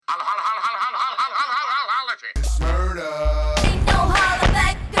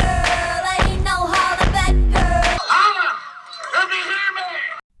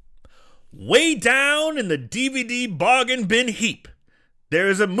down in the DVD bargain bin heap, there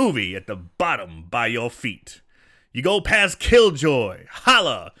is a movie at the bottom by your feet. You go past Killjoy,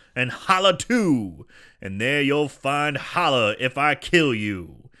 Holla, and Holla 2, and there you'll find Holla If I Kill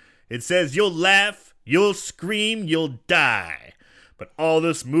You. It says you'll laugh, you'll scream, you'll die. But all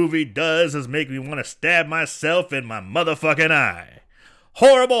this movie does is make me want to stab myself in my motherfucking eye.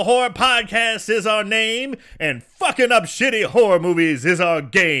 Horrible Horror Podcast is our name, and fucking up shitty horror movies is our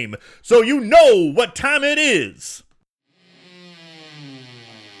game. So you know what time it is.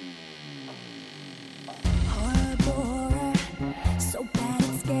 Horror, so bad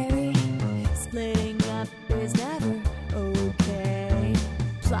and scary. Splitting up is never okay.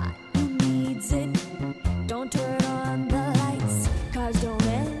 Plot, who needs it? Don't turn on the lights. Cars don't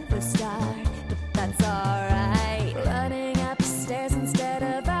ever start, but that's alright. Running upstairs instead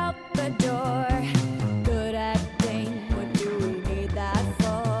of out the door. Good acting, what do we need that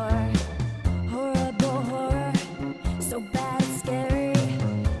for? Horrible horror, so bad and scary.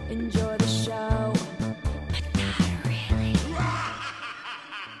 Enjoy the show, but not really.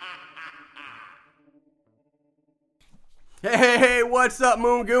 Hey, what's up,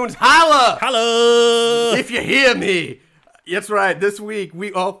 Moon Goons? Holla! Hello. If you hear me. That's right. This week,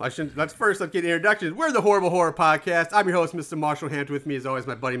 let's get introductions. We're the Horrible Horror Podcast. I'm your host, Mr. Marshall Hand. With me, as always,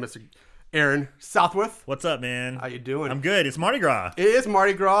 my buddy, Mr. Aaron Southworth. What's up, man? How you doing? I'm good. It's Mardi Gras. It is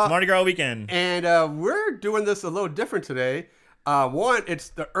Mardi Gras. Mardi Gras weekend. And we're doing this a little different today. One, it's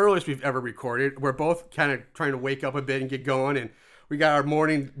the earliest we've ever recorded. We're both kind of trying to wake up a bit and get going. And we got our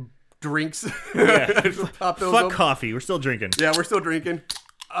morning drinks. Yeah. Pop those Fuck open. coffee. We're still drinking. Yeah, we're still drinking.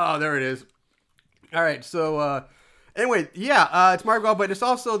 Oh, there it is. All right, so anyway, yeah, it's Mardi Gras, but it's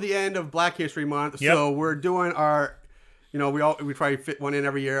also the end of Black History Month. Yep. So we're doing our, we try to fit one in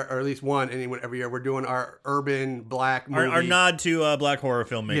every year, or at least one every year. We're doing our urban black movie. Our nod to black horror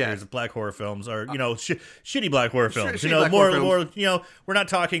filmmakers. Yeah. Black horror films are, shitty black horror films. shitty black more, horror films. more. We're not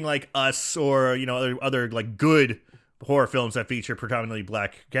talking like Us or other like good horror films that feature predominantly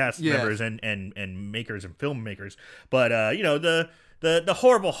black cast Yes. members and makers and filmmakers. But the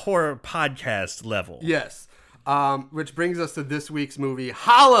horrible horror podcast level. Yes. Which brings us to this week's movie,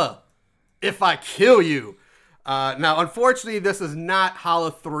 Holla If I Kill You. Now, unfortunately, this is not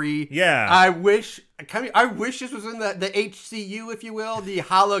Holla 3. Yeah. I wish this was in the HCU, if you will, the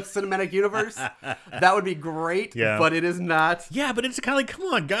Holla Cinematic Universe. That would be great, Yeah. but it is not. Yeah, but it's kind of like, come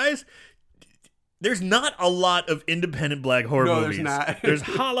on, guys. There's not a lot of independent black horror No, movies. there's not. There's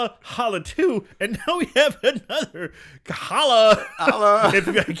Holla 2, and now we have another Holla If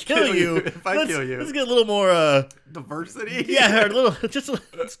I Kill You. If I Kill You. Let's get a little more, Diversity? yeah, let's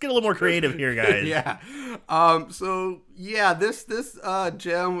get a little more creative here, guys. Yeah. This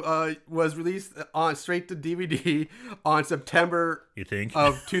gem was released on straight to DVD on September You think?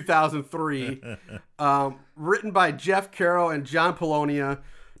 of 2003. Written by Jeff Carroll and John Polonia.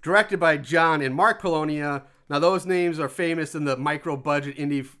 Directed by John and Mark Polonia. Now, those names are famous in the micro-budget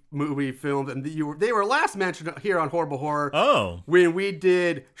indie movie films, and they were last mentioned here on Horrible Horror Oh. when we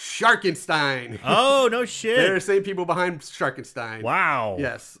did Sharkenstein. Oh, no They're shit. the same people behind Sharkenstein. Wow.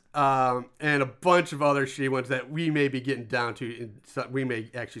 Yes. And a bunch of other shitty ones that we may be getting down to. We may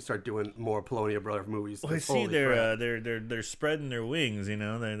actually start doing more Polonia Brother movies. Well, I see Holy crap. they're spreading their wings,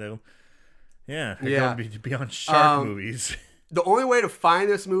 they're Yeah. going beyond shark movies. The only way to find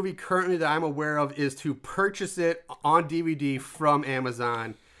this movie currently that I'm aware of is to purchase it on DVD from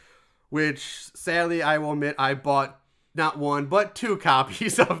Amazon, which sadly I will admit I bought not one but 2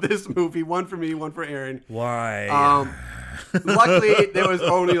 copies of this movie, one for me, one for Aaron. Why? Luckily they're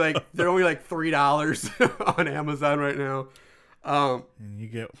only like $3 on Amazon right now.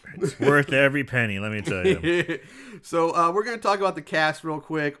 It's worth every penny, let me tell you. So we're going to talk about the cast real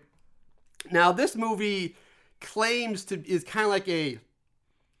quick. Now, this movie is kind of like a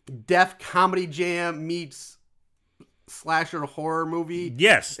Def Comedy Jam meets slasher horror movie.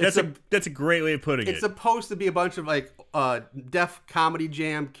 Yes, that's a great way of putting it. It's supposed to be a bunch of like Def Comedy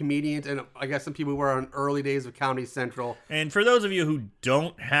Jam comedians, and I guess some people were on early days of Comedy Central. And for those of you who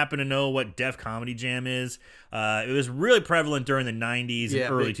don't happen to know what Def Comedy Jam is, it was really prevalent during the 90s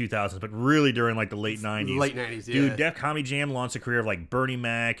and early 2000s, but really during like the late 90s. Late 90s, yeah. Dude, Def Comedy Jam launched a career of like Bernie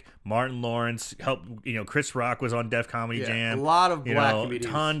Mac, Martin Lawrence, Chris Rock was on Def Comedy Jam. A lot of black comedians.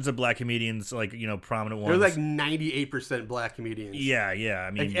 Tons of black comedians, like, prominent ones. There's like 98% black comedians. Yeah.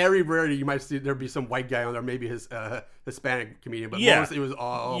 I mean, Like every rarity you might see there'd be some white guy on there, maybe his Hispanic comedian, but mostly it was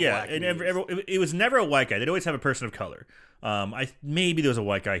all black comedians. And it was never a white guy. They'd always have a person of color. Maybe there was a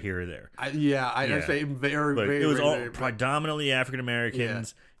white guy here or there. I'd say very, But very, it was very, all very, predominantly African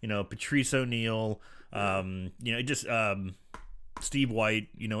Americans. Patrice O'Neill. Steve White.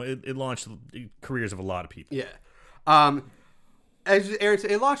 You know, it launched the careers of a lot of people. Yeah. As Aaron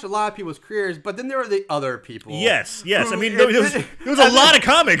said, it launched a lot of people's careers, but then there are the other people. Yes. who- I mean, there was a lot of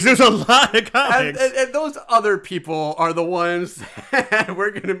comics. There's a lot of comics. And those other people are the ones that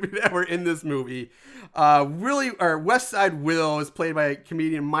were in this movie. West Side Will is played by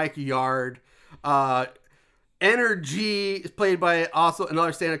comedian Mike Yard. Energy is played by also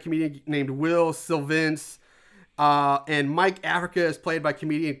another stand-up comedian named Will Sylvince. And Mike Africa is played by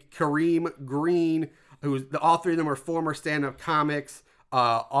comedian Kareem Green. All three of them are former stand-up comics.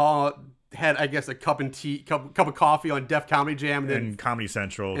 All had, I guess, a cup of coffee on Def Comedy Jam, and Comedy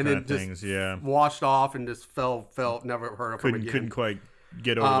Central and kind then of just things. Yeah, washed off and just fell. Never heard of him again. couldn't quite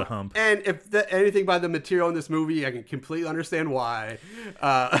get over the hump. And if anything by the material in this movie, I can completely understand why.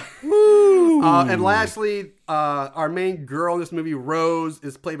 And lastly, our main girl in this movie, Rose,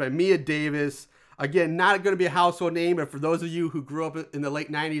 is played by Mia Davis. Again, not going to be a household name, but for those of you who grew up in the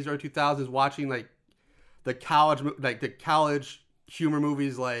late 90s or 2000s watching like the college humor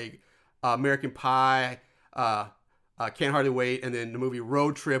movies like American Pie, Can't Hardly Wait, and then the movie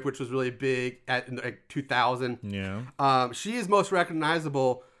Road Trip, which was really big in like 2000. Yeah. She is most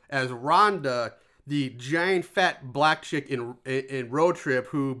recognizable as Rhonda, the giant fat black chick in Road Trip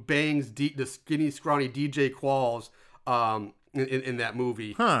who bangs the skinny, scrawny DJ Qualls in that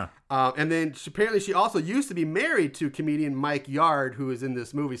movie. Huh. And then apparently she also used to be married to comedian Mike Yard, who is in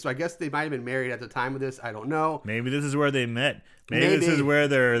this movie. So I guess they might have been married at the time of this. I don't know. Maybe this is where they met. Maybe this is where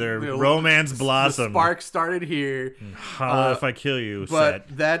their romance The blossomed. spark started here. Holla if I kill you. But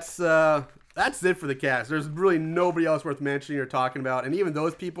set. that's it for the cast. There's really nobody else worth mentioning or talking about, and even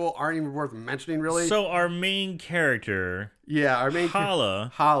those people aren't even worth mentioning, really. So our main character, our main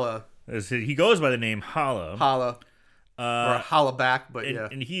Holla, he goes by the name Holla. Or Holla back, but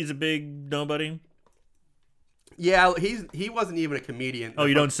and he's a big nobody. Yeah, he wasn't even a comedian. Oh,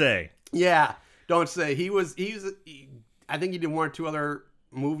 you don't say. Yeah, don't say. I think he did one or two other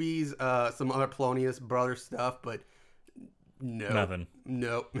movies, some other Polonius Brothers stuff, but no,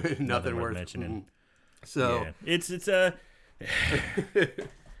 nothing worth mentioning. So yeah.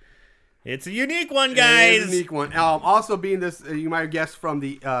 It's a unique one, guys. It's a unique one. Also, being this, you might have guessed from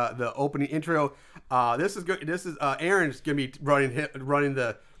the opening intro. This is good. This is Aaron's gonna be running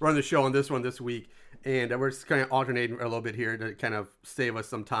the show on this one this week, and we're just kind of alternating a little bit here to kind of save us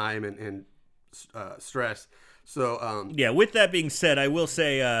some time and stress. So with that being said, I will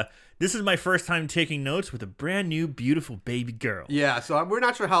say this is my first time taking notes with a brand new, beautiful baby girl. Yeah, so we're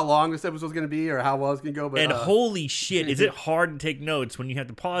not sure how long this episode is going to be or how well it's going to go. But and holy shit, is it hard to take notes when you have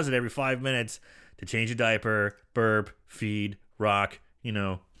to pause it every 5 minutes to change a diaper, burp, feed, rock,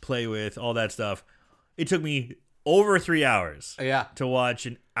 play with, all that stuff. It took me over 3 hours to watch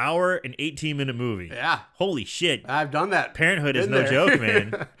an hour and 18-minute movie. Yeah. Holy shit. I've done that. Parenthood is no joke,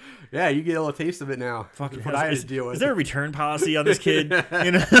 man. Yeah, you get a little taste of it now. Fucking what I had to deal with. Is there a return policy on this kid?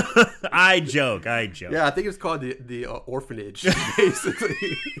 I joke. Yeah, I think it's called the orphanage,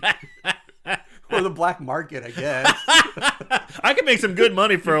 basically. Or the black market, I guess. I could make some good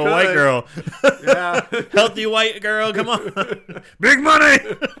money for a white girl. Yeah. Healthy white girl, come on. Big money.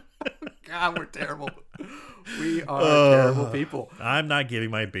 God, we're terrible. We are terrible people. I'm not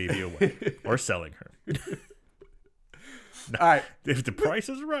giving my baby away or selling her. All right. If the price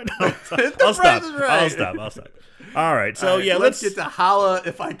is right, I'll stop. I'll stop. All right. So let's get to Holla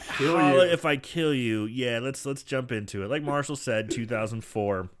If I Kill You. Holla If I Kill You. Yeah, let's jump into it. Like Marshall said,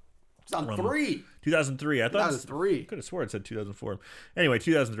 2004. It's on 3. 2003. I thought 2003. Could have swore it said 2004. Anyway,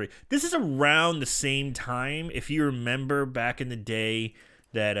 2003. This is around the same time, if you remember back in the day,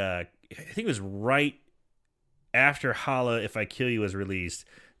 that I think it was right after Holla If I Kill You was released,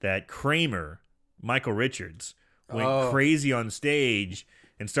 that Kramer, Michael Richards, went crazy on stage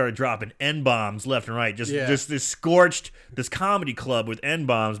and started dropping N-bombs left and right. Just scorched this comedy club with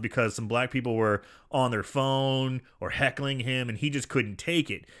N-bombs because some black people were on their phone or heckling him, and he just couldn't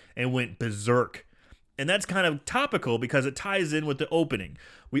take it and went berserk. And that's kind of topical because it ties in with the opening.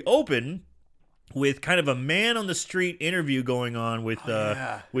 We open with kind of a man on the street interview going on with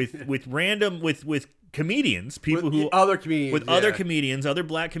comedians, other comedians, other comedians, other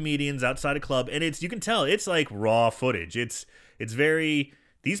black comedians outside a club, and you can tell it's like raw footage. It's very,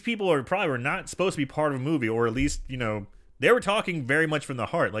 these people were not supposed to be part of a movie, or at least they were talking very much from the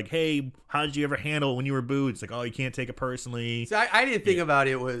heart. Like, hey, how did you ever handle it when you were booed? It's like, oh, you can't take it personally. See, I didn't think about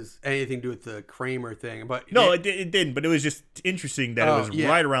it was anything to do with the Kramer thing, but no, it didn't. But it was just interesting that it was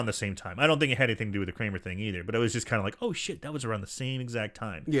right around the same time. I don't think it had anything to do with the Kramer thing either. But it was just kind of like, oh shit, that was around the same exact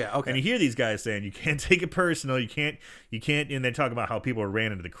time. Yeah, okay. And you hear these guys saying you can't take it personal. You can't. And they talk about how people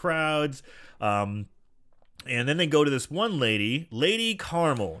ran into the crowds. And then they go to this one lady, Lady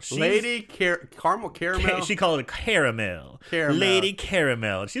Carmel. Caramel. She called it Caramel. Caramel. Lady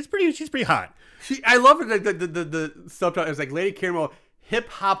Caramel. She's pretty hot. I love it. The subtitle is like Lady Caramel, hip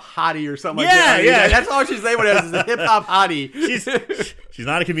hop hottie or something like Yeah, that. yeah. That's all she's labeled as is a hip hop hottie. She's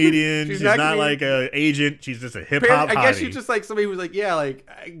not a comedian. She's not like an agent. She's just a hip hop hottie. I guess she's just like somebody who's like, yeah, like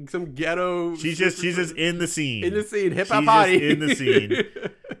some ghetto. She's just in the scene. In the scene, hip hop She's hottie. just in the scene.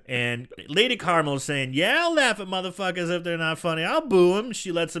 And Lady Carmel's saying, yeah, I'll laugh at motherfuckers if they're not funny. I'll boo them. She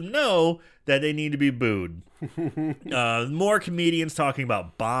lets them know that they need to be booed. More comedians talking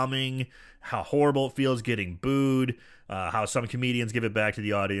about bombing, how horrible it feels getting booed, how some comedians give it back to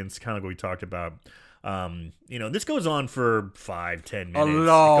the audience, kind of like what we talked about. This goes on for 5-10 minutes. It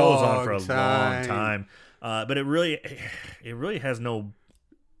goes on for a long time. But it really has no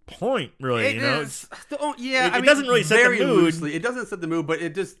point, really. It doesn't really set the mood. Loosely. It doesn't set the mood, but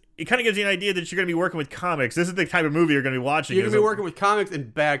it kind of gives you an idea that you're going to be working with comics. This is the type of movie you're going to be watching. You're going to be working with comics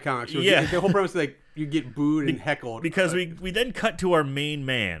and bad comics. So yeah. The whole premise is like you get booed and heckled. Because we then cut to our main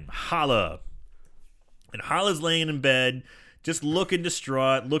man, Hala. And Hala's laying in bed, just looking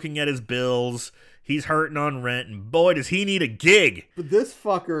distraught, looking at his bills. He's hurting on rent, and boy, does he need a gig. But this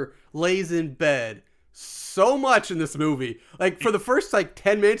fucker lays in bed so much in this movie. Like, for the first,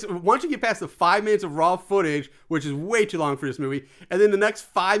 10 minutes, once you get past the 5 minutes of raw footage, which is way too long for this movie, and then the next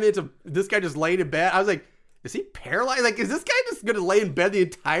 5 minutes of this guy just laying in bed, I was like, is he paralyzed? Like, is this guy just going to lay in bed the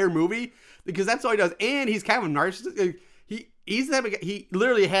entire movie? Because that's all he does. And he's kind of a narcissist. Like, he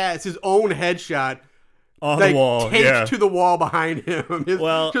literally has his own headshot on the wall, taped to the wall behind him. Just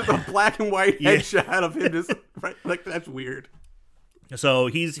a black and white headshot of him. Just like, that's weird. So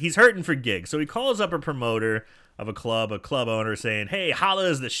he's hurting for gigs. So he calls up a promoter of a club owner, saying, "Hey, Hala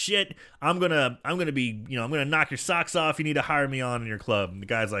is the shit. I'm gonna knock your socks off. You need to hire me on in your club." And the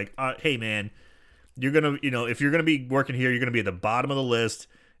guy's like, "Hey, man, you're gonna, if you're gonna be working here, you're gonna be at the bottom of the list,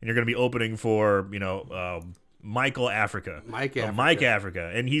 and you're gonna be opening for, Mike Africa.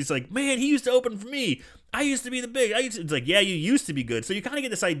 And he's like, man, he used to open for me. I used to be the big. It's like, yeah, you used to be good. So you kind of get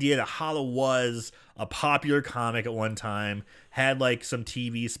this idea that Hala was a popular comic at one time, had some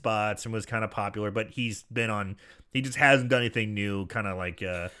TV spots and was kind of popular, but he just hasn't done anything new. Kind of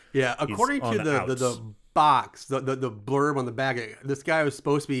according to the box, the blurb on the back, this guy was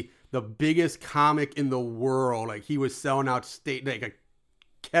supposed to be the biggest comic in the world. Like, he was selling out like a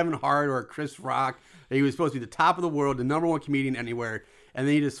Kevin Hart or a Chris Rock. He was supposed to be the top of the world, the number one comedian anywhere, and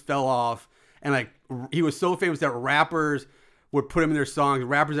then he just fell off. And he was so famous that rappers would put him in their songs.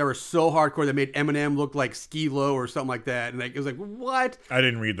 Rappers that were so hardcore that made Eminem look like Ski Low or something like that. And it was like, what? I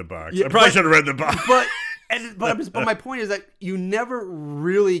didn't read the box. I probably should have read the box. But my point is that you never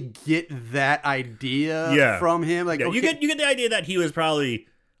really get that idea from him. Like, you get the idea that he was probably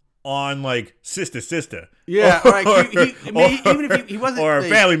on Sister. Yeah, even if he wasn't, or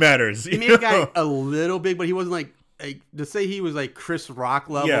Family Matters. He made a guy a little big, but he wasn't to say he was Chris Rock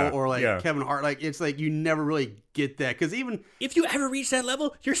level or Kevin Hart. It's you never really get that, because even if you ever reach that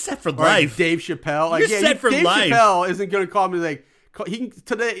level, you're set for life. Dave Chappelle, you're set for Dave life. Chappelle isn't going to call me he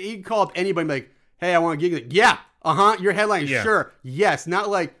can call up anybody and be like, hey, I want a gig. Your headline, sure, yes, not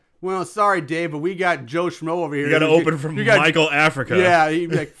well, sorry, Dave, but we got Joe Schmo over here. You got to open from Michael Africa. Yeah, he'd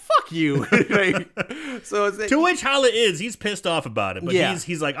be like, fuck you. So it's to which Hala he's pissed off about it, but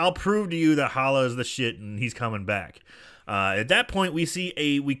he's like, I'll prove to you that Hala is the shit, and he's coming back. At that point,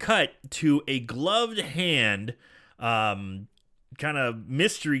 we cut to a gloved hand, kind of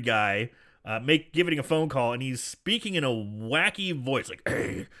mystery guy, giving a phone call, and he's speaking in a wacky voice, like,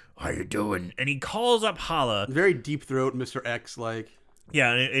 hey, how you doing? And he calls up Hala. Very deep throat, Mr. X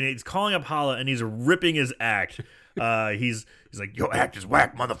Yeah, and he's calling up Hala, and he's ripping his act. He's like, your act is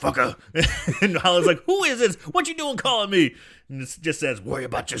whack, motherfucker. And Hala's like, who is this? What you doing calling me? And it just says, worry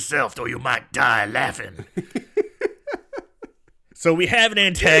about yourself, or you might die laughing. So we have an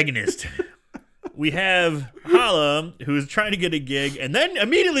antagonist. We have Hala, who's trying to get a gig, and then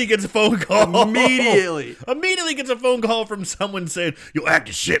immediately gets a phone call. Immediately gets a phone call from someone saying, your act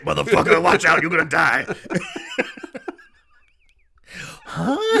is shit, motherfucker. Watch out, you're going to die.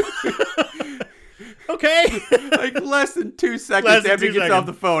 Huh? Okay. Less than 2 seconds after he gets off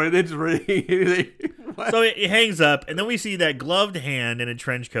the phone, and it's ringing. So it hangs up, and then we see that gloved hand in a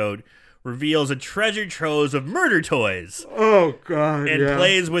trench coat reveals a treasure trove of murder toys. Oh, God. And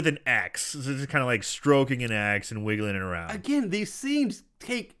plays with an axe. So it's kind of stroking an axe and wiggling it around. Again, these scenes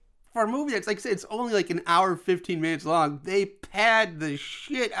take, for a movie that's it's only an hour, 15 minutes long, they pad the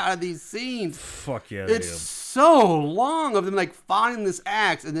shit out of these scenes. Fuck yeah. It's so long of them like finding this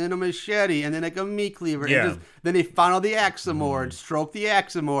axe and then a machete and then like a meat cleaver. Yeah. And then they fondle the axe some more and stroke the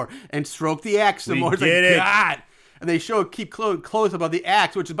axe some more and stroke the axe some We more. It's get like, it. God. And they show close about the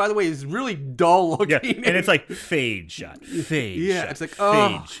axe, which, by the way, is really dull looking. Yeah, and it's like fade shot, fade yeah, shot, it's like, fade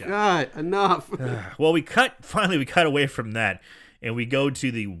oh, shot. God, enough. Well, we cut away from that, and we go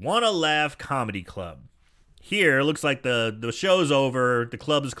to the Wanna Laugh Comedy Club. Here, it looks like the show's over, the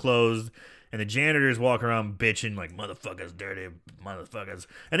club is closed, and the janitors walk around bitching like, motherfuckers, dirty motherfuckers.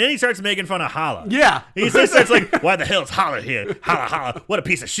 And then he starts making fun of Holla. Yeah. He just starts like, why the hell's Holla here? Holla, Holla, what a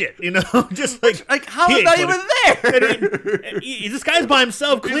piece of shit. You know, just like Holla's he not ain't even funny. there. And this guy's by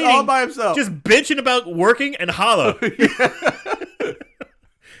himself He's cleaning. all by himself. Just bitching about working and Holla.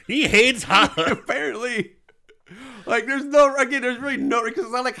 He hates Holla. Apparently. Like, there's really no, because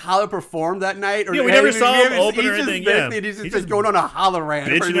it's not like Holla performed that night. Or Yeah, we never saw him open or he's just anything, yeah. basically- He's He's just going on a Holla rant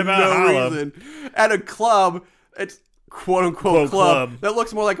bitching for about no Holla. reason. At a club, it's quote-unquote Quote, club that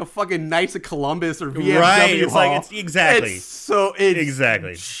looks more like a fucking Knights of Columbus or VFW Right, it's hall. like- it's exactly. It's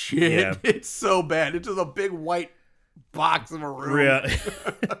Exactly. shit. Yeah. It's so bad. It's just a big white box of a room. Yeah.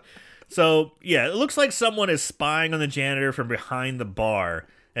 So, yeah, it looks like someone is spying on the janitor from behind the bar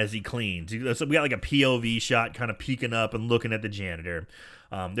as he cleans. So we got like a POV shot kind of peeking up and looking at the janitor.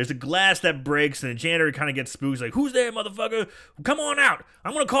 There's a glass that breaks, and the janitor kind of gets spooked. He's like, who's there, motherfucker? Come on out.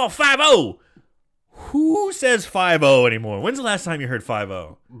 I'm going to call 5-0. Who says 5-0 anymore? When's the last time you heard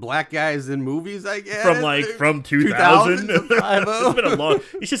 5-0? Black guys in movies, I guess. From 2000? 2000?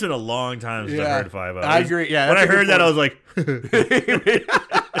 It's just been a long time since Yeah. I've heard 5-0. I agree, yeah, When I that's a heard good that, I was like...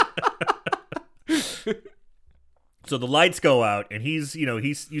 So the lights go out, and you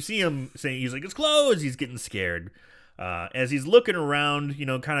see him saying, he's like, it's closed. He's getting scared. As he's looking around,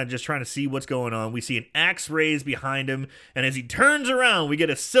 kind of just trying to see what's going on, we see an axe raised behind him, and as he turns around, we get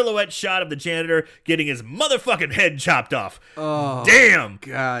a silhouette shot of the janitor getting his motherfucking head chopped off. Oh, damn!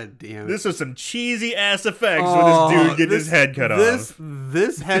 God damn it. This was some cheesy ass effects with this dude getting his head cut off.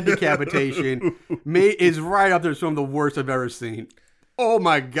 This head decapitation is right up there as some of the worst I've ever seen. Oh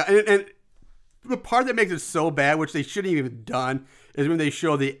my God. And the part that makes it so bad, which they shouldn't even have done, is when they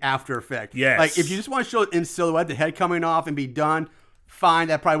show the after effect. Yes. Like, if you just want to show it in silhouette, the head coming off and be done, fine,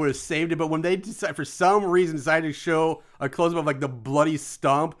 that probably would have saved it. But when they decide, for some reason, decided to show a close-up of, like, the bloody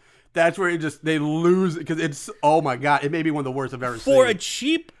stump, that's where they lose it, because it's, oh my God, it may be one of the worst I've ever seen. For a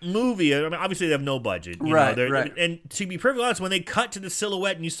cheap movie, I mean, obviously they have no budget. Right. And to be perfectly honest, when they cut to the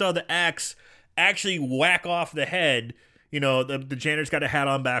silhouette and you saw the axe actually whack off the head, the janitor's got a hat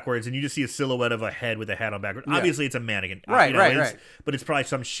on backwards, and you just see a silhouette of a head with a hat on backwards. Yeah. Obviously, it's a mannequin. Right. But it's probably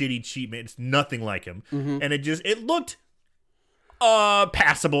some shitty, cheap man. It's nothing like him. Mm-hmm. And it looked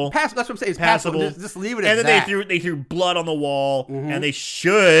passable. That's what I'm saying. It's passable. Just leave it at and that. then they threw blood on the wall, and they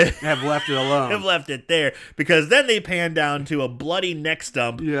should have left it alone. have left it there, because then they pan down to a bloody neck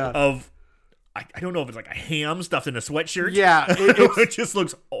stump of, I don't know if it's like a ham stuffed in a sweatshirt. Yeah. It just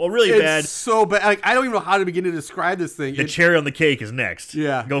looks really bad. It's so bad. Like, I don't even know how to begin to describe this thing. The cherry on the cake is next.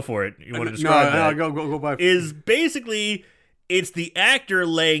 Yeah. Go for it. You want to describe that? No, go by. Is basically, it's the actor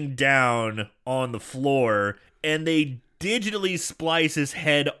laying down on the floor, and they digitally splice his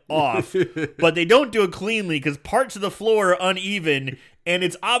head off, but they don't do it cleanly because parts of the floor are uneven, and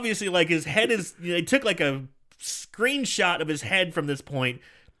it's obviously like his head is, they took like a screenshot of his head from this point,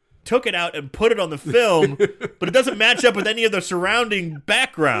 took it out and put it on the film, but it doesn't match up with any of the surrounding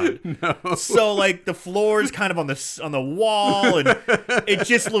background. No. So like the floor is kind of on the wall, and it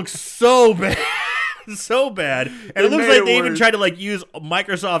just looks so bad. So bad, and it looks like they even tried to like use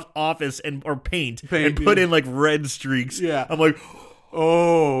Microsoft Office or Paint and put in like red streaks. Yeah, I'm like,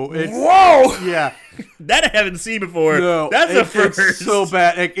 oh, whoa, yeah, that I haven't seen before. No, that's the first. It's so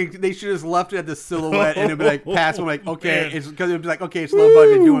bad. They should have just left it at the silhouette and it'd be like pass them like okay, Man. it's because it'd be like okay, it's low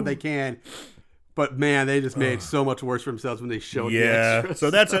budget, doing what they can. But man, they just made it so much worse for themselves when they showed. the extras.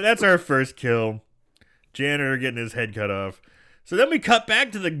 So that's our first kill. Janitor getting his head cut off. So then we cut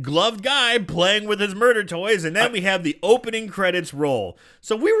back to the gloved guy playing with his murder toys, and then we have the opening credits roll.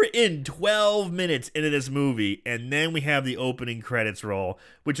 So we were in 12 minutes into this movie, and then we have the opening credits roll,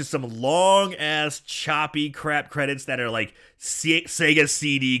 which is some long-ass, choppy crap credits that are like Sega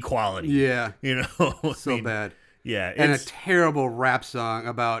CD quality. Yeah. So bad. Yeah. And a terrible rap song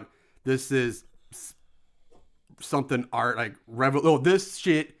about this is something art, like, this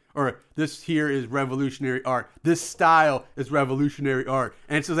shit... Or this here is revolutionary art. This style is revolutionary art.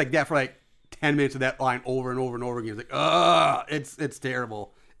 And it's just like that for like 10 minutes of that line over and over and over again. It's like, it's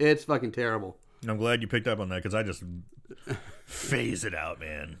terrible. It's fucking terrible. I'm glad you picked up on that because I just phase it out,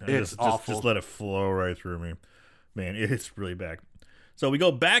 man. It's awful. Just let it flow right through me. Man, it's really bad. So we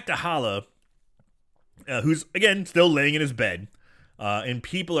go back to Holla, who's again still laying in his bed. And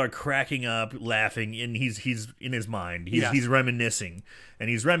people are cracking up, laughing, and he's in his mind. He's reminiscing. And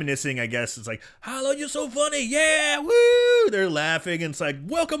he's reminiscing, I guess, it's like, Holla, you're so funny, yeah, woo! They're laughing, and it's like,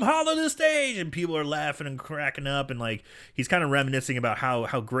 welcome Holla to the stage! And people are laughing and cracking up, and like, he's kind of reminiscing about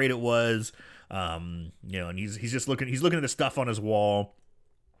how great it was. And he's just looking at the stuff on his wall.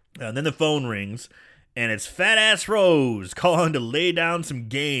 And then the phone rings, and it's Fat Ass Rose calling to lay down some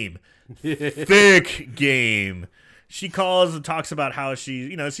game. Thick game. She calls and talks about how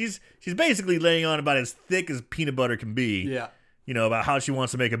she's basically laying on about as thick as peanut butter can be. Yeah. About how she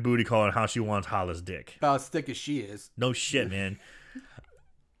wants to make a booty call and how she wants Holla's dick. About as thick as she is. No shit, man.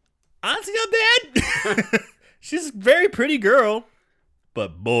 Honestly, not bad. She's a very pretty girl.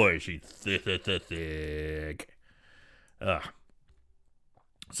 But boy, she's thick. Ugh.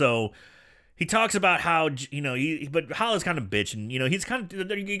 So he talks about how, but Holla's kind of bitching. He's kind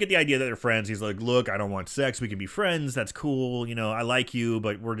of, you get the idea that they're friends. He's like, look, I don't want sex. We can be friends. That's cool. I like you,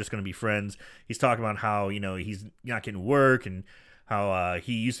 but we're just going to be friends. He's talking about how, he's not getting work and how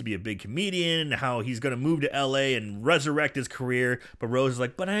he used to be a big comedian, how he's going to move to L.A. and resurrect his career. But Rose is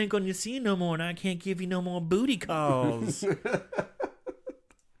like, but I ain't going to see you no more, and I can't give you no more booty calls.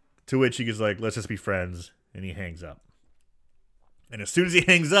 To which he is like, let's just be friends. And he hangs up. And as soon as he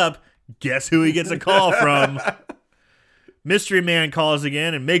hangs up, guess who he gets a call from? Mystery Man calls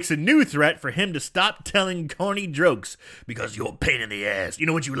again and makes a new threat for him to stop telling corny jokes because you're a pain in the ass. You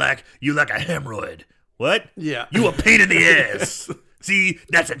know what you lack? You lack a hemorrhoid. What? Yeah. You a pain in the ass. See,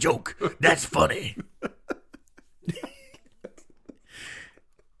 that's a joke. That's funny.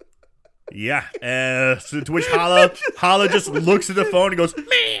 Yeah. So to which Holla just looks at the phone and goes,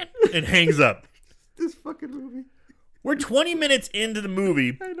 man, and hangs up. This fucking movie. We're 20 minutes into the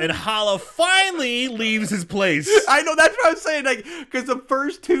movie, and Holla finally leaves his place. I know, that's what I'm saying, like, because the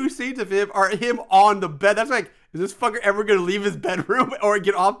first two scenes of him are him on the bed. That's like, is this fucker ever going to leave his bedroom or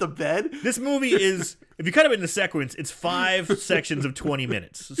get off the bed? This movie is, if you cut it into sequence, it's 5 sections of 20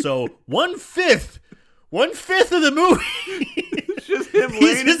 minutes. So one-fifth of the movie. It's just him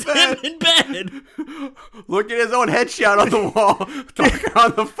laying in bed. Looking at his own headshot on the wall, talking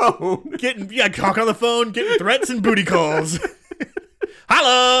on the phone. Talking on the phone, getting threats and booty calls.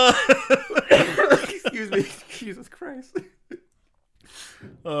 Holla! Excuse me. Jesus Christ.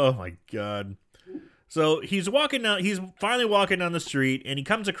 Oh my God. So he's finally walking down the street, and he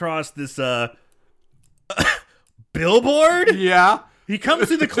comes across this billboard? Yeah. He comes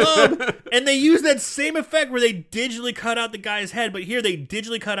to the club, and they use that same effect where they digitally cut out the guy's head, but here they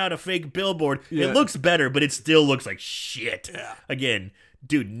digitally cut out a fake billboard. Yeah. It looks better, but it still looks like shit. Yeah. Again,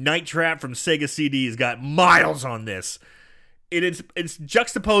 dude, Night Trap from Sega CD's got miles on this. It's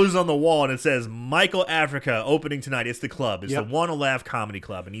juxtaposed on the wall, and it says Michael Africa opening tonight. It's the club. It's the Wanna Laugh Comedy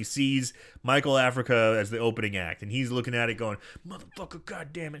Club, and he sees Michael Africa as the opening act, and he's looking at it going, motherfucker,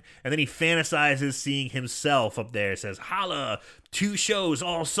 goddamn it. And then he fantasizes seeing himself up there. It says, holla, 2 shows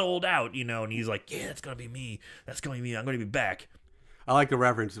all sold out, and he's like, yeah, that's gonna be me. That's gonna be me. I'm gonna be back. I like the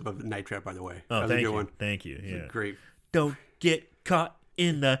reference of Night Trap, by the way. Oh, thank you. Thank you. Yeah. Great. Don't get caught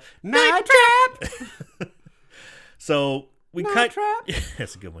in the Night Trap. So we Night cut. Trap.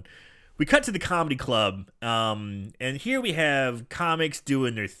 That's a good one. We cut to the comedy club, and here we have comics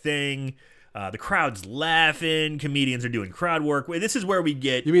doing their thing. The crowd's laughing. Comedians are doing crowd work. This is where we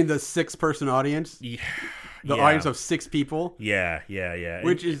get. You mean the 6-person audience? Yeah. The audience of 6 people? Yeah.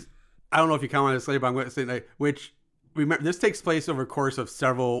 Which is, I don't know if you comment on this later, but I'm going to say, like, which, remember, this takes place over a course of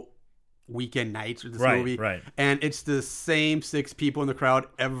several weekend nights with this movie. Right. And it's the same 6 people in the crowd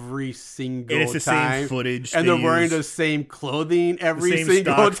every single time. And it's the same footage. And they're wearing the same clothing every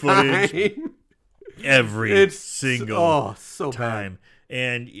single time. Footage. Every single so time. Bad.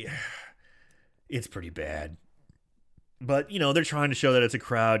 And it's pretty bad. But, they're trying to show that it's a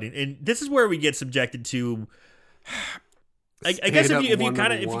crowd. And this is where we get subjected to, I guess if you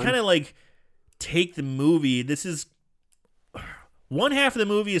kind of like take the movie, this is, one half of the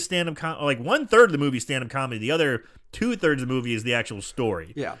movie is stand-up comedy, like 1/3 of the movie is stand-up comedy. The other 2/3 of the movie is the actual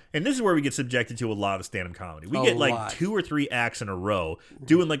story. Yeah. And this is where we get subjected to a lot of stand-up comedy. We get like 2 or 3 acts in a row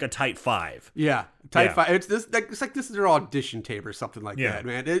doing like a tight 5. Yeah. Tight 5. It's like this is their audition tape or something like that,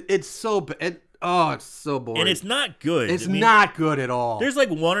 man. It's so bad. It's so boring. And it's not good. It's not good at all. There's like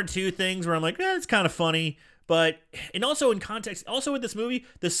 1 or 2 things where I'm like, it's kind of funny. But, and also in context, also with this movie,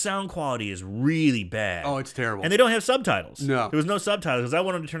 the sound quality is really bad. Oh, it's terrible. And they don't have subtitles. No. There was no subtitles because I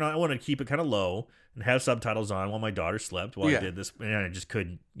wanted to keep it kind of low and have subtitles on while my daughter slept while I did this. And I just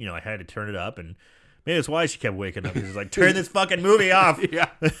couldn't, I had to turn it up. And maybe that's why she kept waking up. Because it's like, turn this fucking movie off. Yeah.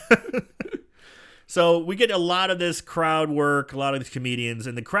 So we get a lot of this crowd work, a lot of these comedians,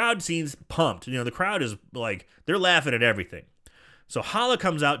 and the crowd seems pumped. You know, the crowd is like, they're laughing at everything. So Holla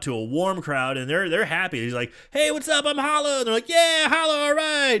comes out to a warm crowd, and they're happy. He's like, hey, what's up? I'm Holla. And they're like, yeah, Holla, all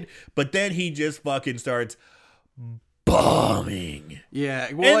right. But then he just fucking starts bombing.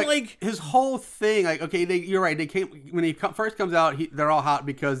 Yeah, well, And, like his whole thing, like, okay, you're right. They came when he first comes out. They're all hot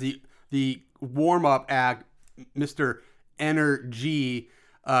because the warm up act, Mr. Energy,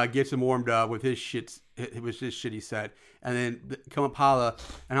 gets him warmed up with his shit. It was his shitty set, and then come up Holla,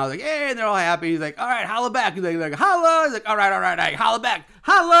 and I was like, hey, and they're all happy. He's like, all right, Holla back. He's like Holla. He's like, all right, Holla back,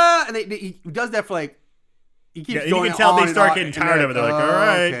 Holla, and he does that for like. He keeps going you can tell on they and start on, getting and tired of it. They're like, all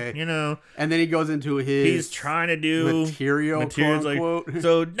right, okay. you know. And then he goes into his. He's trying to do material, quote unquote. Like,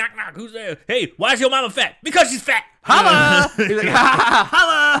 so knock knock, who's there? Hey, why is your mama fat? Because she's fat. Holla! He's like,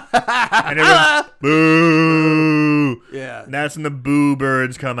 holla! And everyone's, boo! Yeah. And that's when the boo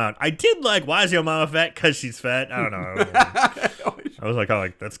birds come out. I did like, why is your mama fat? Because she's fat. I don't know. I was like,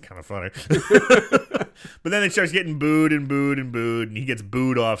 oh, that's kind of funny. But then it starts getting booed and booed and booed, and he gets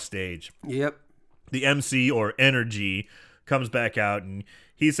booed off stage. Yep. The MC, or Energy, comes back out, and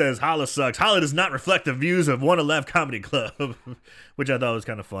he says, Holla sucks. Holla does not reflect the views of One Left Comedy Club, which I thought was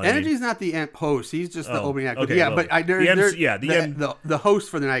kind of funny. Energy's not the host. He's just the opening act. okay, Yeah, well, but the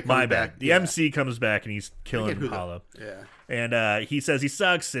host for the night comes my back. bad. The MC comes back, and he's killing Holla. Yeah. And he says he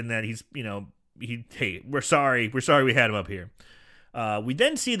sucks, and that he's, hey, we're sorry we had him up here. We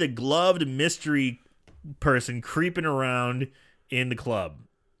then see the gloved mystery person creeping around in the club.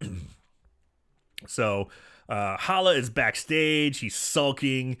 So Holla is backstage. He's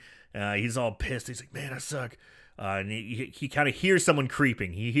sulking. He's all pissed. He's like, man, I suck. And he kind of hears someone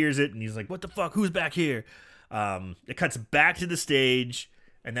creeping. He hears it, and he's like, what the fuck? Who's back here? It cuts back to the stage,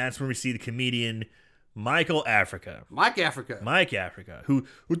 and that's when we see the comedian Mike Africa, who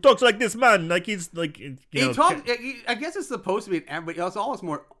talks like this man, like he's like, I guess it's supposed to be, but it's almost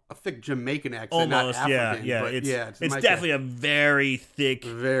more a thick Jamaican accent, almost, not African. yeah. But It's definitely a very thick,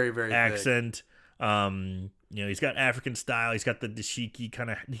 very, very accent. Thick. He's got African style. He's got the dashiki kind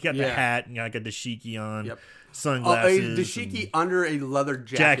of. He got the hat, and got the dashiki on. Yep. Sunglasses. A dashiki under a leather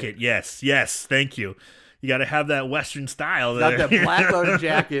jacket. Yes. Thank you. You got to have that Western style. Got that black leather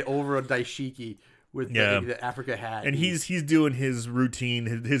jacket over a dashiki with the Africa hat. And he's doing his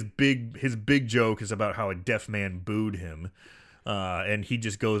routine. His big joke is about how a deaf man booed him. And he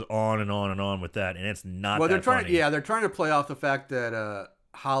just goes on and on and on with that, and it's not. Well, funny. They're trying to play off the fact that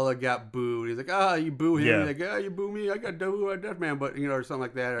Holla got booed. He's like, you boo him. He's like, you boo me. I got boo a deaf man, but or something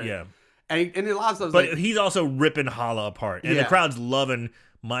like that. And a lot of stuff. But he's also ripping Holla apart, and the crowd's loving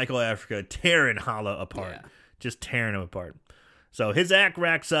Michael Africa tearing Holla apart, just tearing him apart. So his act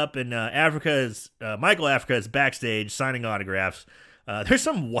racks up, and Michael Africa is backstage signing autographs. There's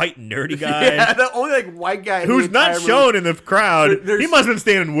some white nerdy guy. The only white guy who's not shown in the crowd. He must have been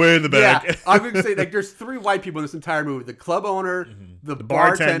standing way in the back. Yeah, I'm going to say there's 3 white people in this entire movie: the club owner, the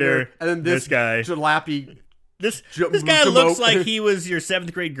bartender, and then this guy, jalopy. This guy looks like he was your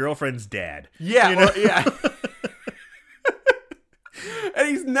 7th grade girlfriend's dad. Yeah, and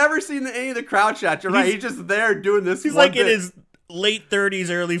he's never seen any of the crowd shots. You're right. He's just there doing this. He's like in his late 30s,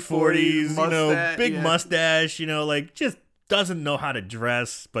 early 40s. Big mustache. Just doesn't know how to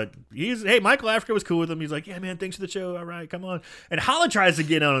dress, but Michael Africa was cool with him. He's like, yeah, man, thanks for the show. All right, come on. And Holla tries to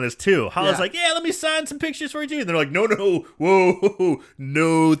get on this too. Holla's like, yeah, let me sign some pictures for you too. And they're like, no, whoa,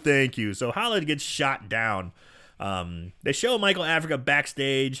 no, thank you. So Holla gets shot down. They show Michael Africa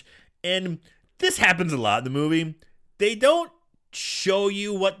backstage, and this happens a lot in the movie. They don't show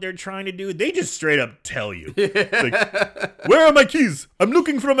you what they're trying to do. They just straight up tell you. Like, where are my keys? I'm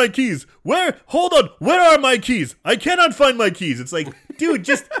looking for my keys. Hold on. Where are my keys? I cannot find my keys. It's like, dude,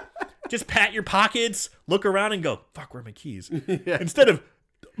 just pat your pockets, look around and go, fuck, where are my keys? Instead of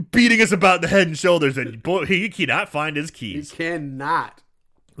beating us about the head and shoulders, and boy, he cannot find his keys. He cannot.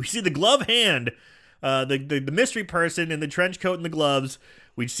 We see the glove hand, the mystery person in the trench coat and the gloves.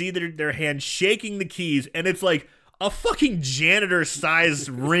 We see their hand shaking the keys, and it's like a fucking janitor-sized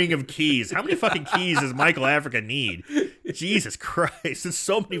ring of keys. How many fucking keys does Michael Africa need? Jesus Christ, there's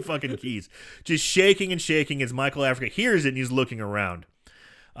so many fucking keys. Just shaking and shaking as Michael Africa hears it and he's looking around.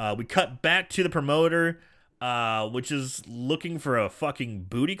 We cut back to the promoter, which is looking for a fucking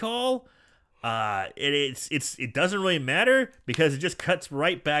booty call. It doesn't really matter because it just cuts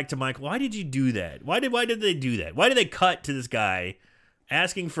right back to Michael. Why did you do that? Why did they do that? Why did they cut to this guy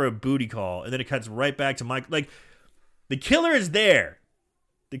asking for a booty call and then it cuts right back to Michael? Like, the killer is there.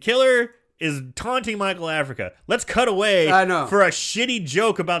 The killer is taunting Michael Africa. Let's cut away for a shitty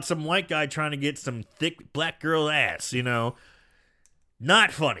joke about some white guy trying to get some thick black girl ass,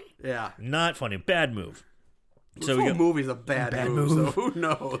 Not funny. Yeah. Not funny. Bad move. This whole movie's a bad move, so who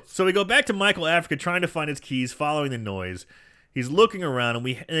knows? So we go back to Michael Africa trying to find his keys, following the noise. He's looking around,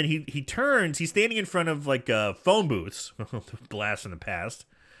 and then he turns. He's standing in front of like phone booths. Blast from the past.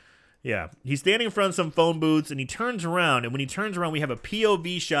 Yeah, he's standing in front of some phone booths, and he turns around. And when he turns around, we have a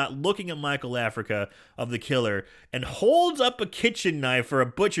POV shot looking at Michael Africa of the killer, and holds up a kitchen knife or a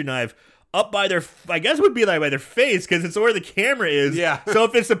butcher knife up by their, I guess it would be like by their face, because it's where the camera is. Yeah. So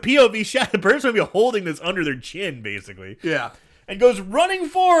if it's a POV shot, the person would be holding this under their chin, basically. Yeah. And goes running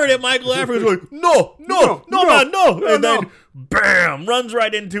forward at Michael Africa, going, no, man, no. And then, bam, runs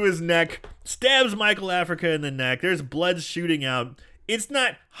right into his neck, stabs Michael Africa in the neck. There's blood shooting out. It's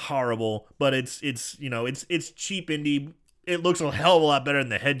not horrible, but it's cheap indie. It looks a hell of a lot better than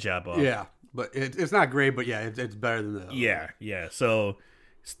the head chop off. Yeah, but it's not great, but yeah, it's better than the Yeah. So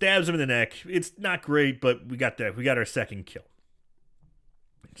stabs him in the neck. It's not great, but we got our second kill.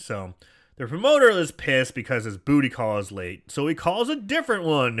 So the promoter is pissed because his booty call is late, so he calls a different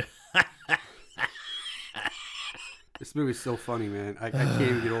one. This movie's so funny, man. I can't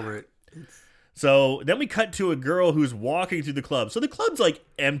even get over it. So then we cut to a girl who's walking through the club. So the club's like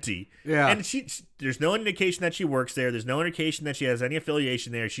empty. Yeah. And there's no indication that she works there. There's no indication that she has any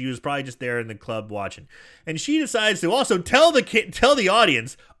affiliation there. She was probably just there in the club watching. And she decides to also tell the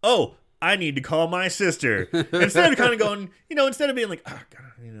audience, "Oh, I need to call my sister." Instead of kind of going, instead of being like, "Oh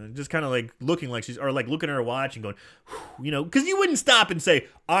God," just kind of like looking like she's, or like looking at her watch and going, because you wouldn't stop and say,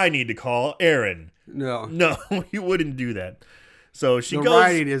 "I need to call Aaron." No, you wouldn't do that. So she the goes.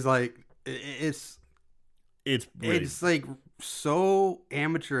 writing is like it's really, like so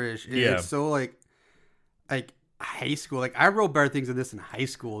amateurish. Yeah. It's so like high school. Like I wrote better things than this in high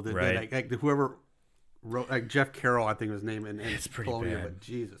school. Than Right. like whoever wrote, like Jeff Carroll, I think was his name, and It's pretty Polonia, bad. But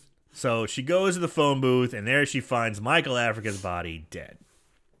Jesus. So she goes to the phone booth, and there she finds Michael Africa's body dead.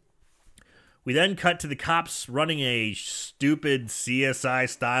 We then cut to the cops running a stupid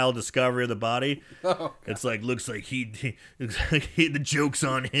CSI-style discovery of the body. Oh, it's like, looks like the joke's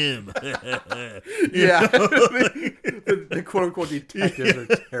on him. Yeah. The quote-unquote detectives are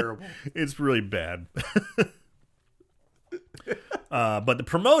terrible. It's really bad. But the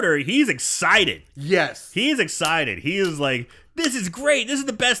promoter, he's excited. Yes. He is excited. He is like, this is great. This is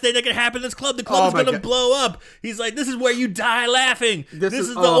the best thing that can happen in this club. The club is my going to God. blow up. He's like, this is where you die laughing. This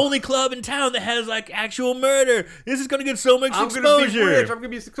is the only club in town that has like actual murder. This is going to get so much exposure. I'm going to be rich. I'm going to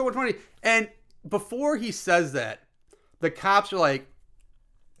be so much money. And before he says that, the cops are like,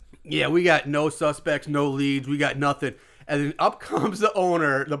 yeah, we got no suspects, no leads. We got nothing. And then up comes the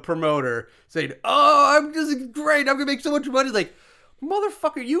owner, the promoter, saying, "Oh, I'm just great. I'm going to make so much money." Like,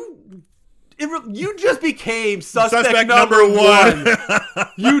 motherfucker, you just became suspect number one.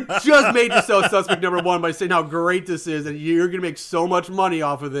 You just made yourself suspect number one by saying how great this is, and you're going to make so much money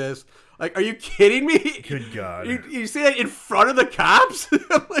off of this. Like, are you kidding me? Good God. You say that in front of the cops?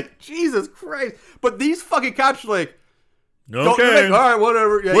 I'm like, Jesus Christ. But these fucking cops are like, okay. all right,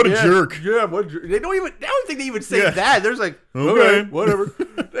 whatever. Yeah, What a jerk. Yeah, what a jerk. I don't think they even say Yeah. that. There's like, Okay. whatever.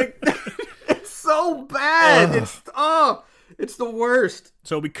 Like, it's so bad. It's the worst.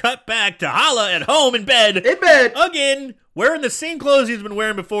 So we cut back to Hala at home in bed. Again, wearing the same clothes he's been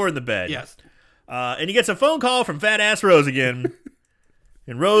wearing before in the bed. Yes. And he gets a phone call from Fat Ass Rose again.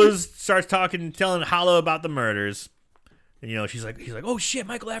 And Rose starts telling Hala about the murders. And, he's like, oh shit,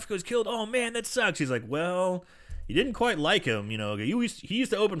 Michael Africa was killed. Oh man, that sucks. He's like, well, you didn't quite like him. He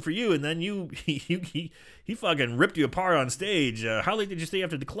used to open for you, and then he fucking ripped you apart on stage. How late did you stay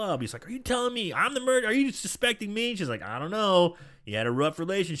after the club? He's like, are you telling me I'm the murderer? Are you suspecting me? She's like, I don't know. You had a rough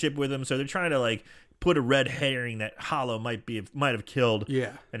relationship with him, so they're trying to like put a red herring that Hala might have killed.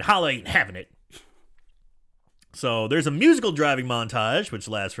 Yeah. And Hala ain't having it. So there's a musical driving montage, which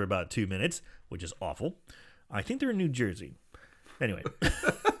lasts for about 2 minutes, which is awful. I think they're in New Jersey. Anyway.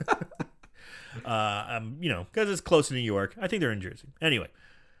 Because it's close to New York. I think they're in Jersey. Anyway,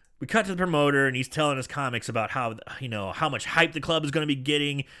 we cut to the promoter, and he's telling us comics about how much hype the club is going to be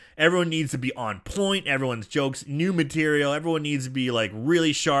getting. Everyone needs to be on point. Everyone's jokes, new material. Everyone needs to be like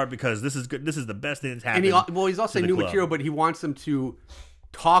really sharp because this is good. This is the best thing that's happened. And he's also new material, but he wants them to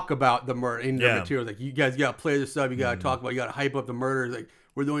talk about the murder in the material. Like, you guys got to play this stuff. You got to talk about. You got to hype up the murders. Like,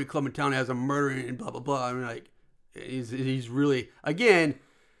 we're the only club in town that has a murder and blah blah blah. I mean, like, he's really again.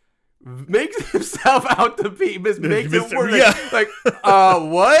 Makes himself out to be makes it work. Like,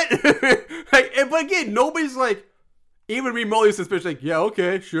 what? But again, nobody's like even remotely suspicious. Like, yeah,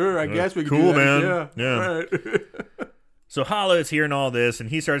 okay, sure, I guess we can cool, do that. man. Yeah. Right. So Hala is hearing all this,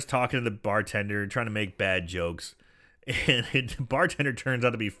 and he starts talking to the bartender, trying to make bad jokes. And the bartender turns out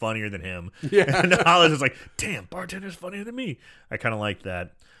to be funnier than him. Yeah. And Holla's just like, damn, bartender's funnier than me. I kind of like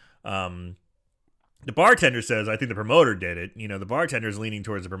that. The bartender says, I think the promoter did it. The bartender's leaning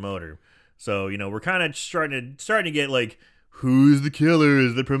towards the promoter. So, we're kind of starting to get like, who's the killer?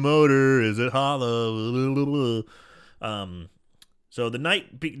 Is the promoter? Is it Holla? So the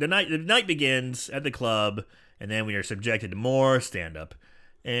night begins at the club, and then we are subjected to more stand-up.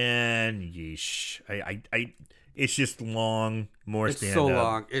 And yeesh, it's just long, more It's stand-up. so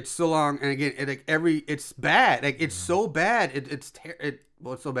long. It's so long, and again, it's bad. Like it's so bad. It's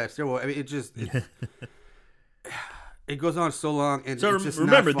so bad. It's terrible. I mean, it goes on so long, and So it's just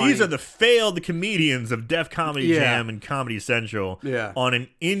remember, not funny. these are the failed comedians of Def Comedy Yeah. Jam and Comedy Central Yeah. on an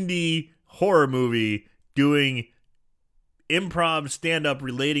indie horror movie doing improv stand-up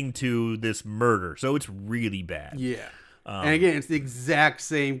relating to this murder. So it's really bad. Yeah. And again, it's the exact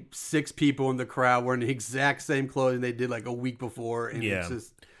same 6 people in the crowd wearing the exact same clothing they did like a week before. And Yeah. it's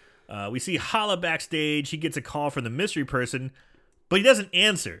just, We see Holla backstage. He gets a call from the mystery person, but he doesn't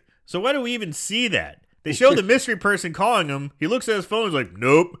answer. So why do we even see that? They show the mystery person calling him. He looks at his phone. He's like,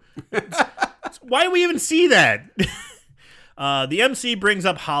 nope. Why do we even see that? The MC brings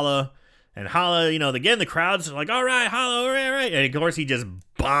up Holla. And Holla, again, the crowd's like, all right, Holla, all right. And of course, he just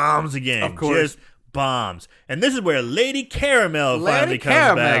bombs again. Of course. Just bombs. And this is where Lady Caramel finally comes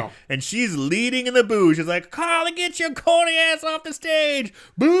Caramel. back. And she's leading in the boo. She's like, Carla, get your corny ass off the stage.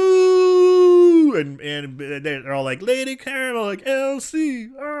 Boo! And they're all like, Lady Caramel, like,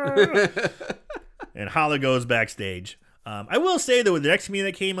 LC. Ah. And Holla goes backstage. I will say, though, with the next comedian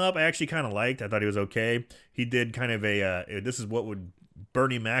that came up, I actually kind of liked. I thought he was okay. He did kind of this is what would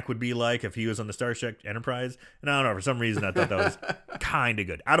Bernie Mac would be like if he was on the Starship Enterprise. And I don't know, for some reason, I thought that was kind of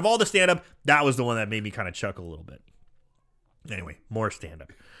good. Out of all the stand-up, that was the one that made me kind of chuckle a little bit. Anyway, more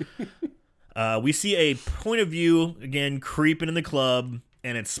stand-up. We see a point of view, again, creeping in the club,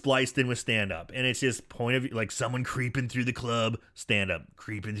 and it's spliced in with stand-up. And it's just point of view, like someone creeping through the club, stand-up.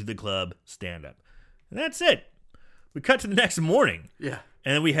 Creeping through the club, stand-up. And that's it. We cut to the next morning. yeah.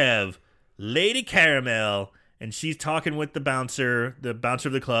 And then we have Lady Caramel, and she's talking with the bouncer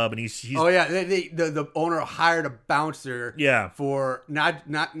of the club, and he's Oh yeah, the owner hired a bouncer. Yeah. For not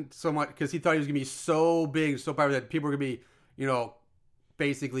so much because he thought he was gonna be so big, so popular that people were gonna be,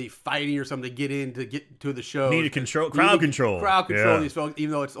 basically fighting or something to get to the show. Need to control crowd control. Yeah. These folks,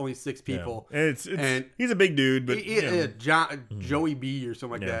 even though it's only 6 people. And he's a big dude, but Joey B or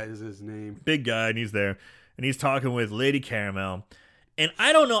something like that is his name. big guy, and he's there, and he's talking with Lady Caramel. And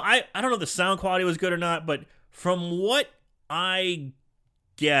I don't know, I don't know if the sound quality was good or not, but from what I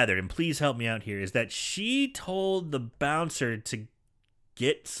gathered, and please help me out here, is that she told the bouncer to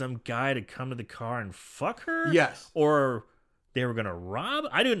get some guy to come to the car and fuck her? Yes. Or they were gonna rob?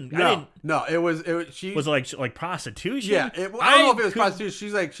 No, it was she Was it like prostitution? Yeah, I don't know if it was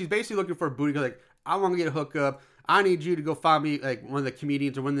prostitution. She's basically looking for a booty. Like, I want to get a hookup. I need you to go find me like one of the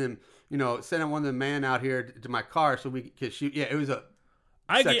comedians or one of them. Send one of the men out here to my car so we could shoot. Yeah, it was a.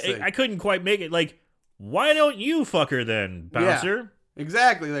 I couldn't quite make it. Like, why don't you fuck her then, bouncer?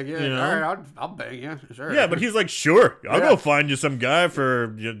 Exactly. Like, yeah, know? all right, I'll bang you. Sure. Yeah, but he's like, sure, I'll Yeah. go find you some guy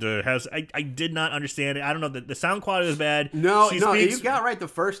for to have. I did not understand it. I don't know. The sound quality was bad. No, She you speaks- got it right the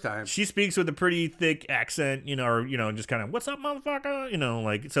first time. She speaks with a pretty thick accent, or just kind of, what's up, motherfucker?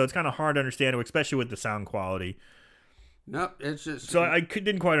 Like, so it's kind of hard to understand, especially with the sound quality. No, it's just So I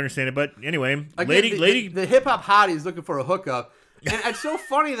didn't quite understand it, but anyway, Again, lady. The hip hop hottie is looking for a hookup, and it's so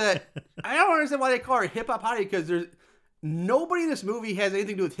funny that I don't understand why they call her hip hop hottie because there's nobody in this movie has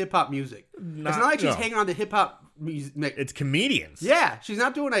anything to do with hip hop music. It's not like she's hanging on to hip hop music. It's comedians. Yeah, she's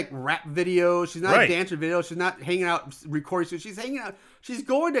not doing like rap videos. She's not Right. dancer videos. She's not hanging out recording. So she's hanging out. She's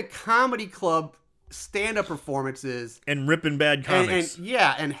going to comedy club stand-up performances And ripping bad comics.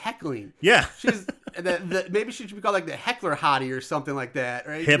 and heckling. Yeah. She's maybe she should be called like the heckler hottie or something like that,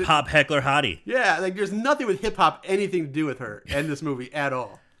 right? Hip hop heckler hottie. Yeah, like there's nothing with hip hop anything to do with her in this movie at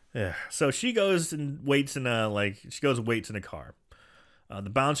all. Yeah. So she goes and waits in a car. The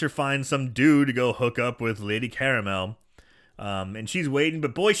bouncer finds some dude to go hook up with Lady Caramel. And she's waiting,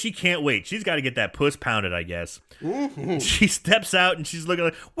 but boy, she can't wait. She's got to get that puss pounded, I guess. Mm-hmm. She steps out and she's looking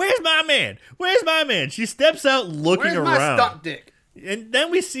like, where's my man? Where's my man? She steps out looking Where's around. my stunt dick? And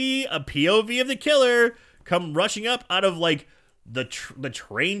then we see a POV of the killer come rushing up out of like the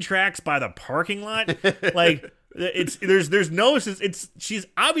train tracks by the parking lot. Like she's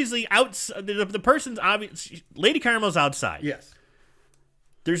obviously outside. The person's obvious. Lady Caramel's outside. Yes.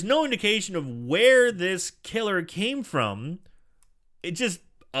 There's no indication of where this killer came from. It just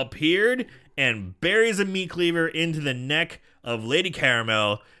appeared and buries a meat cleaver into the neck of Lady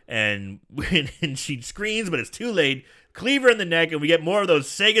Caramel, and she screams, but it's too late. Cleaver in the neck, and we get more of those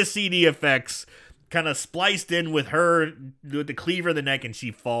Sega CD effects kind of spliced in with her with the cleaver in the neck, and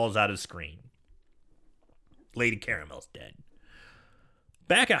she falls out of screen. Lady Caramel's dead.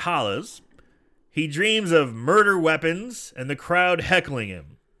 Back at Holla's, he dreams of murder weapons and the crowd heckling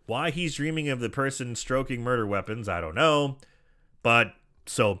him. Why he's dreaming of the person stroking murder weapons, I don't know, but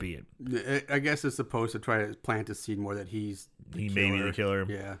so be it. I guess it's supposed to try to plant a seed more that he may be the killer.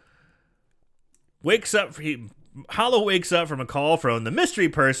 Yeah. Holla wakes up from a call from the mystery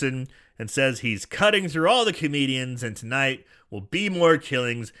person and says he's cutting through all the comedians, and tonight will be more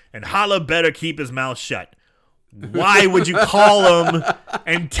killings, and Holla better keep his mouth shut. Why would you call him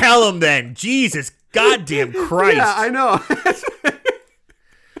and tell him then? Jesus goddamn Christ. Yeah, I know.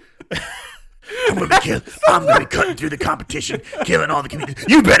 I'm gonna be cutting through the competition, killing all the comedians.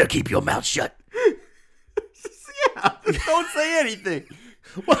 You better keep your mouth shut. Yeah, don't say anything.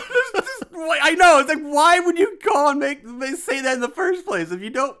 I know. It's like, why would you call and say that in the first place? If you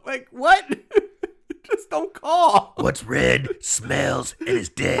don't, like, what? Just don't call. What's red smells and is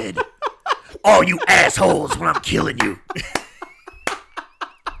dead. All you assholes when I'm killing you.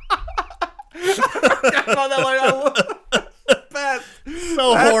 Best.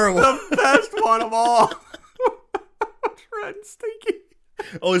 So That's horrible. The best one of all. Red and stinky.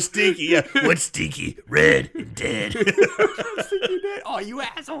 Oh, stinky. Yeah. What's stinky? Red and dead. Stinky dead. Oh, you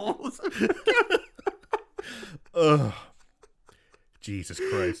assholes. Ugh. Jesus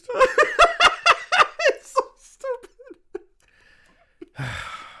Christ. It's so stupid.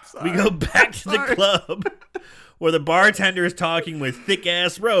 We go back to the club where the bartender is talking with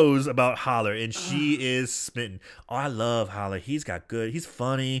thick-ass Rose about Holler, and she is smitten. Oh, I love Holler. He's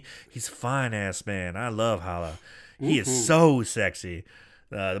funny. He's fine-ass man. I love Holler. He is so sexy.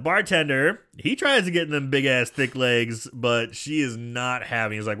 The bartender, he tries to get in them big-ass thick legs, but she is not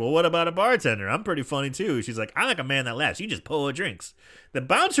having. He's like, well, what about a bartender? I'm pretty funny, too. She's like, I like a man that laughs. You just pour drinks. The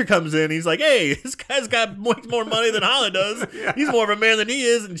bouncer comes in. He's like, hey, this guy's got much more money than Holler does. Yeah. He's more of a man than he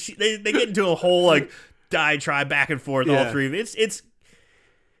is. And they get into a whole, like, diatribe back and forth, all three of it. It's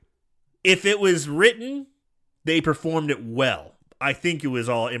if it was written, they performed it well. I think it was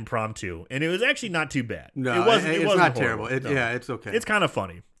all impromptu, and it was actually not too bad. No, it wasn't. It it's wasn't not horrible. terrible. No. Yeah, it's okay. It's kind of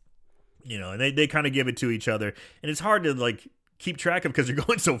funny, and they kind of give it to each other, and it's hard to like keep track of because they're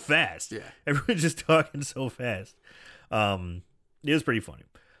going so fast. Yeah, everyone's just talking so fast. It was pretty funny.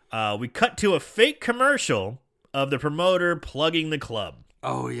 We cut to a fake commercial of the promoter plugging the club.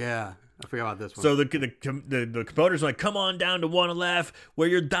 Oh yeah. I forgot about this one. So the promoter's like, come on down to Wanna Laugh where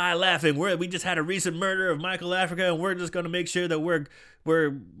you'll die laughing. We just had a recent murder of Michael Africa, and we're just going to make sure that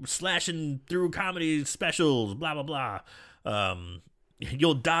we're slashing through comedy specials, blah, blah, blah.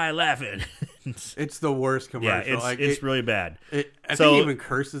 You'll die laughing. It's the worst commercial. Yeah, it's really bad. I think even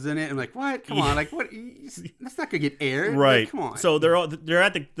curses in it. I'm like, what? Come on. Like, what? That's not going to get aired. Right. Like, come on. So they're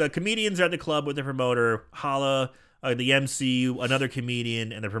at the comedians are at the club with the promoter, Holla, the MC, another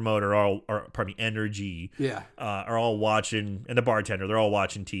comedian, and the promoter Energy. Yeah. Are all watching, and the bartender, they're all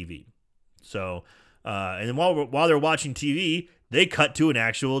watching TV. So, and then while they're watching TV, they cut to an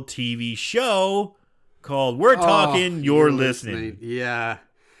actual TV show called We're Talking, You're Listening. Yeah.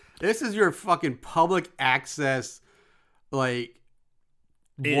 This is your fucking public access, like,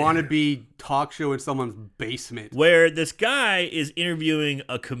 wannabe talk show in someone's basement. Where this guy is interviewing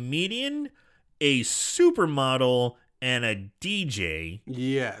a comedian, a supermodel, and a DJ.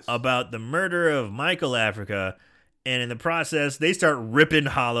 Yes. About the murder of Michael Africa, and in the process, they start ripping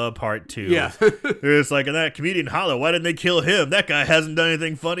Holla apart too. Yeah. It's like, and that comedian Holla, why didn't they kill him? That guy hasn't done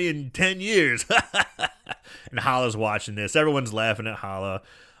anything funny in 10 years. And Holla's watching this. Everyone's laughing at Holla.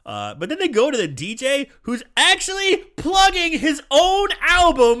 But then they go to the DJ who's actually plugging his own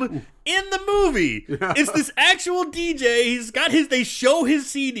album in the movie. It's this actual DJ. They show his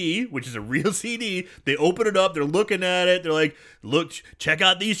CD, which is a real CD. They open it up. They're looking at it. They're like, look, check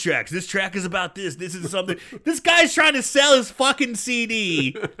out these tracks. This track is about this. This is something. This guy's trying to sell his fucking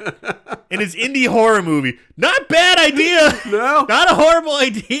CD in his indie horror movie. Not bad idea. No. Not a horrible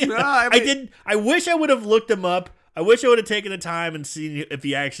idea. No, I wish I would have looked him up. I wish I would have taken the time and seen if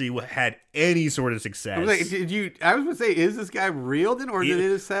he actually had any sort of success. I was going to say, is this guy real then, or did he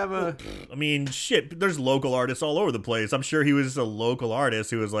just have a... I mean, shit, there's local artists all over the place. I'm sure he was a local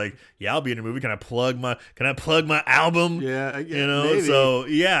artist who was like, yeah, I'll be in a movie. Can I plug my album? Yeah, maybe. So,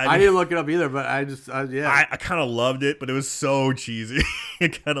 yeah. I didn't look it up either, but I kind of loved it, but it was so cheesy. I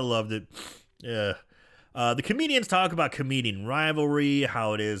kind of loved it. Yeah. The comedians talk about comedian rivalry,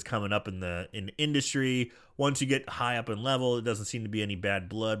 how it is coming up in the industry. Once you get high up in level, it doesn't seem to be any bad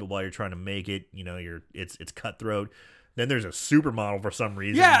blood, but while you're trying to make it, it's cutthroat. Then there's a supermodel for some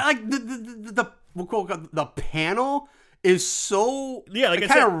reason. Yeah, like we'll call it the panel is so like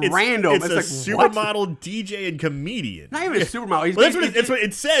kind of random. It's a like, supermodel, DJ, and comedian. Not even a supermodel. He's Well, that's what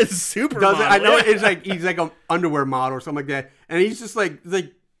it says. Supermodel. Does it? I know it's like he's like an underwear model or something like that, and he's just like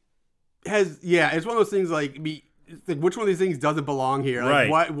it's one of those things like which one of these things doesn't belong here? Like,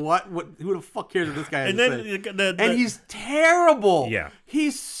 right. What? Who the fuck cares what this guy has And to then say? And he's terrible. Yeah.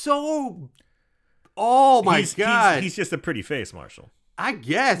 He's so. Oh my god. He's just a pretty face, Marshall. I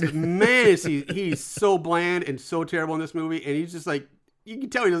guess, but man, he's so bland and so terrible in this movie, and he's just like, you can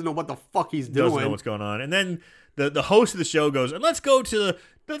tell he doesn't know what the fuck he's doing. Doesn't know what's going on. And then the host of the show goes, and let's go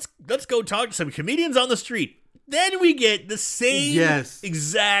talk to some comedians on the street. Then we get the same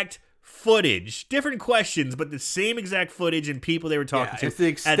exact footage, different questions, but the same exact footage and people they were talking to it's the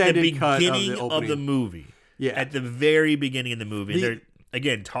at the extended cut beginning of the movie. Yeah, at the very beginning of the movie, they're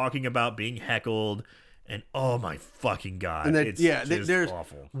again talking about being heckled. And oh my fucking god! And then, it's just there's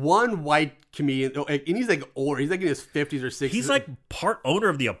awful. One white comedian, and he's like older. He's like in his 50s or 60s. He's like part owner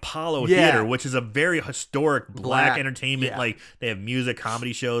of the Apollo Theater, which is a very historic black entertainment. Yeah. Like they have music,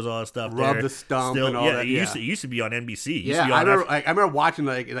 comedy shows, all that stuff. Rub there. the Stump Still, and all that. It used to be on NBC. I remember watching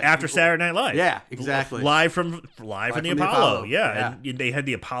like after Saturday Night Live. Yeah, exactly. Live from the Apollo. Yeah, and they had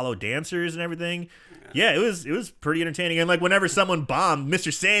the Apollo dancers and everything. Yeah, it was pretty entertaining. And like whenever someone bombed,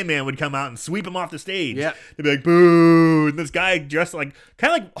 Mr. Sandman would come out and sweep him off the stage. Yeah. They'd be like, boo. And this guy dressed like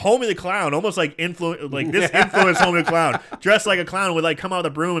kind of like Homie the Clown, almost like influenced Homie the Clown. Dressed like a clown would like come out with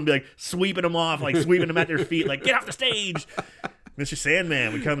a broom and be like sweeping him off, like sweeping him at their feet, like get off the stage. Mr.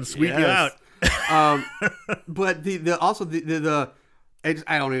 Sandman would come and sweep you out. But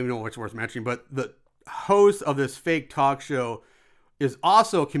I don't even know what's worth mentioning, but the host of this fake talk show is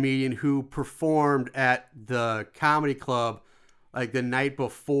also a comedian who performed at the comedy club like the night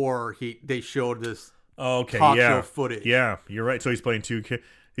before they showed this talk show footage. Yeah, you're right. So he's playing two kids.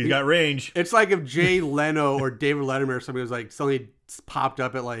 He's got range. It's like if Jay Leno or David Letterman or somebody was like suddenly popped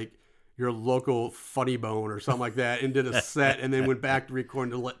up at like your local Funny Bone or something like that and did a set and then went back to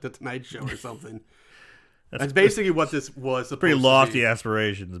recording the Tonight Show or something. That's basically what this was. Pretty lofty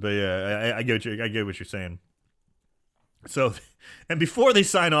aspirations, but yeah, I get what you're saying. So, and before they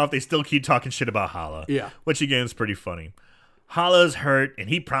sign off, they still keep talking shit about Hala. Yeah. Which, again, is pretty funny. Hala's hurt, and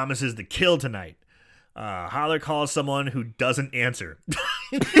he promises to kill tonight. Hala calls someone who doesn't answer.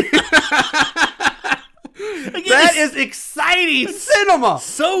 That is exciting cinema.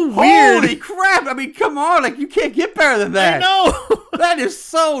 So weird. Holy crap. I mean, come on. Like, you can't get better than that. I know. That is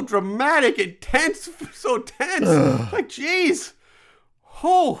so dramatic and tense. So tense. Like, jeez.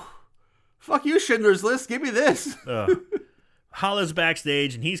 Oh. Fuck you, Schindler's List. Give me this. Hala's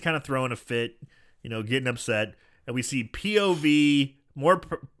backstage, and he's kind of throwing a fit, getting upset. And we see POV, more,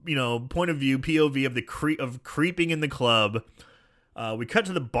 point of view, POV of creeping in the club. We cut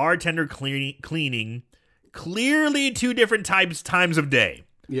to the bartender cleaning. Clearly two different times of day.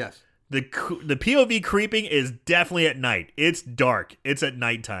 Yes. The POV creeping is definitely at night. It's dark. It's at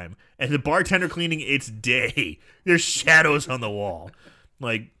nighttime. And the bartender cleaning, it's day. There's shadows on the wall.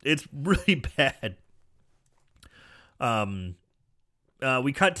 Like, it's really bad.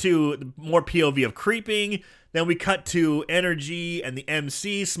 We cut to more POV of creeping. Then we cut to Energy and the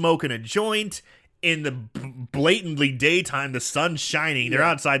MC smoking a joint in the blatantly daytime. The sun's shining. They're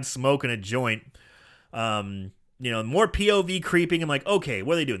outside smoking a joint. More POV creeping. I'm like, okay,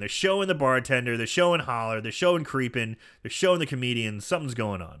 what are they doing? They're showing the bartender. They're showing Hala. They're showing creeping. They're showing the comedians. Something's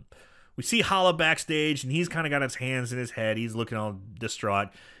going on. We see Hala backstage, and he's kind of got his hands in his head. He's looking all distraught.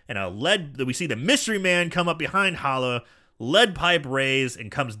 And we see the mystery man come up behind Hala, lead pipe raised,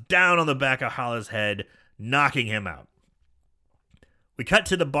 and comes down on the back of Hala's head, knocking him out. We cut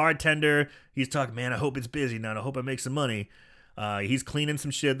to the bartender. He's talking, man, I hope it's busy now. I hope I make some money. He's cleaning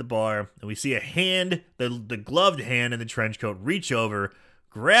some shit at the bar. And we see a hand, the gloved hand in the trench coat, reach over,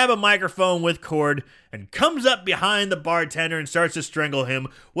 grab a microphone with cord, and comes up behind the bartender and starts to strangle him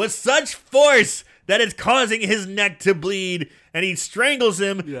with such force that it's causing his neck to bleed, and he strangles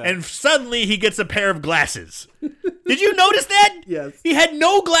him, and suddenly he gets a pair of glasses. Did you notice that? Yes. He had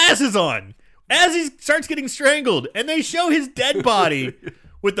no glasses on as he starts getting strangled, and they show his dead body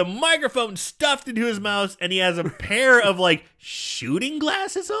with the microphone stuffed into his mouth, and he has a pair of, like, shooting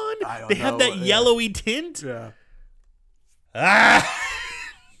glasses on? They have that yellowy tint? Yeah. Ah!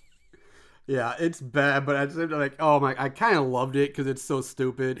 Yeah, it's bad, but I kind of loved it because it's so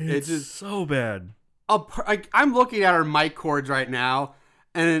stupid. It's just so bad. I'm looking at our mic cords right now,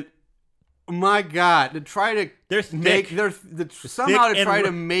 and my God, to try to dig this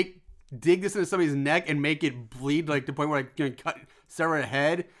into somebody's neck and make it bleed like to the point where I can cut sever a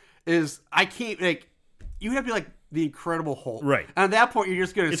head is I can't you have to be like the Incredible Hulk. Right. And at that point, you're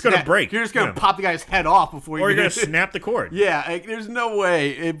just gonna It's gonna break. You're just gonna Yeah. pop the guy's head off before you. Or you're going to snap the cord. Yeah, like, there's no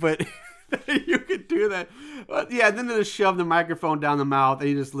way, but you could do that. But yeah, then they just shove the microphone down the mouth, and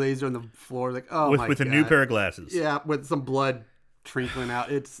he just lays there on the floor, like, oh my With god, a new pair of glasses. Yeah, with some blood trickling out.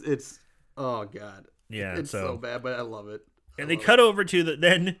 It's oh god. Yeah, It's so bad, but I love it. And they cut over to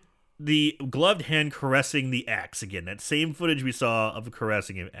the gloved hand caressing the axe again. That same footage we saw of a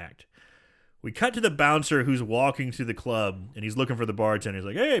caressing an act. We cut to the bouncer who's walking through the club, and he's looking for the bartender. He's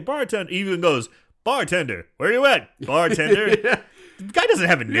like, hey, bartender. He even goes, bartender, where you at, bartender? Yeah. The guy doesn't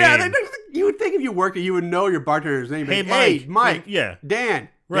have a name. Yeah, you would think if you worked it, you would know your bartender's name. Hey, Like, Mike. Mike. Yeah. Dan.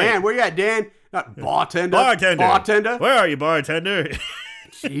 Right. Dan, where you at, Dan? Not bartender. Bartender. Bartender. Where are you, bartender?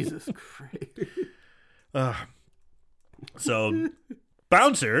 Jesus Christ. So,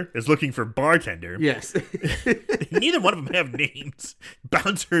 bouncer is looking for bartender. Yes. Neither one of them have names.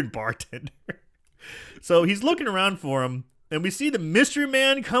 Bouncer and bartender. So he's looking around for him, and we see the mystery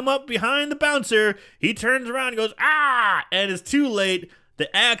man come up behind the bouncer. He turns around and goes, ah! And it's too late.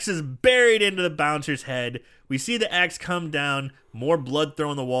 The axe is buried into the bouncer's head. We see the axe come down, more blood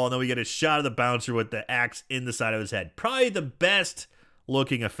thrown on the wall, and then we get a shot of the bouncer with the axe in the side of his head. Probably the best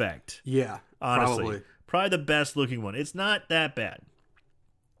looking effect. Yeah. Honestly. Probably the best looking one. It's not that bad.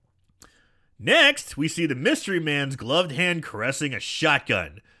 Next, we see the mystery man's gloved hand caressing a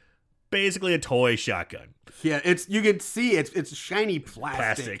shotgun. Basically a toy shotgun. Yeah, you can see it's shiny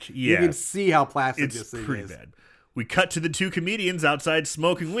plastic. Yeah. You can see how plastic It's this thing pretty is. bad. We cut to the two comedians outside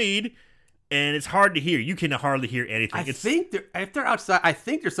smoking weed, and it's hard to hear. You can hardly hear anything. I think if they're outside, I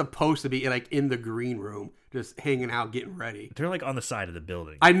think they're supposed to be like in the green room, just hanging out, getting ready. They're like on the side of the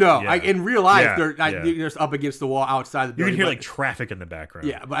building. I know. Yeah. In real life, Yeah, they're yeah. just up against the wall outside the You building. can hear but- like traffic in the background.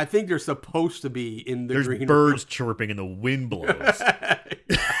 yeah, but I think they're supposed to be in the There's green birds chirping and the wind blows.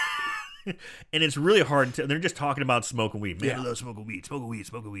 And it's really hard to. They're just talking about smoking weed. Man, Yeah. I love smoking weed. Smoking weed.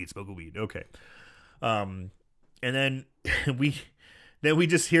 Smoking weed. Smoking weed. Okay. And then we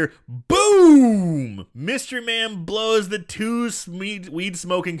just hear boom. Mystery Man blows the two weed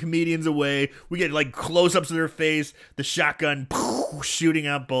smoking comedians away. We get like close ups of their face. The shotgun shooting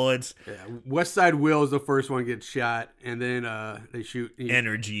out bullets. room. Yeah, West Side Will is the first one to get shot, and then they shoot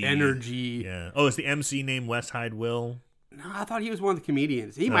Energy. Yeah. Oh, is the MC name West Side Will? No, I thought he was one of the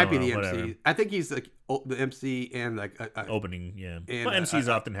comedians. He might be the MC. whatever. I think he's like the MC and like a Opening, yeah. And, Well,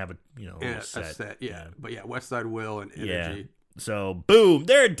 MCs often have a a set. set. Yeah. But yeah, West Side Will and Energy. Yeah. So boom,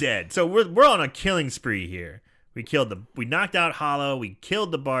 they're dead. So we're on a killing spree here. We knocked out Hollow. We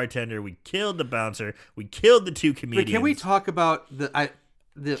killed the bartender. We killed the bouncer. We killed the two comedians. But can we talk about the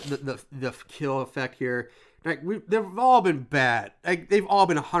kill effect here? Like they've all been bad. Like they've all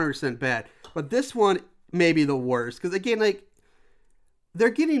been 100% bad. But this one may be the worst because again, like they're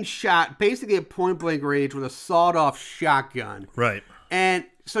getting shot basically at point blank range with a sawed off shotgun. Right. And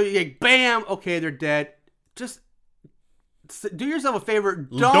so you like, bam, okay, they're dead. Just do yourself a favor.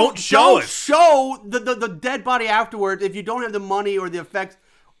 Don't show us. Show the dead body afterwards if you don't have the money or the effects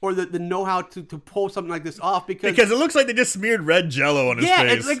or the know-how to pull something like this off. Because it looks like they just smeared red jello on his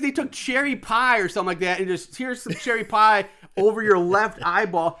face. it's like they took cherry pie or something like that and just here's some cherry pie over your left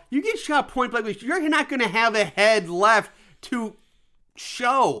eyeball. You get shot point blank. You're not going to have a head left to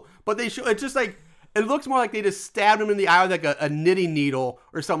show. But they show. It's just like it looks more like they just stabbed him in the eye with like a knitting needle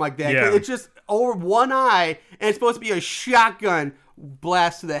or something like that. Yeah. It's just over one eye, and it's supposed to be a shotgun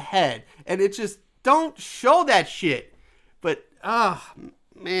blast to the head, and it just don't show that shit. But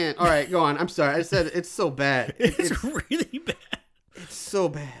man, all right, go on. I'm sorry, I said it's so bad. It's really bad. It's so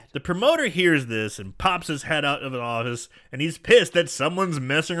bad. The promoter hears this and pops his head out of the office, and he's pissed that someone's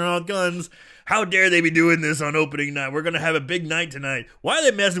messing around with guns. How dare they be doing this on opening night? We're going to have a big night tonight. Why are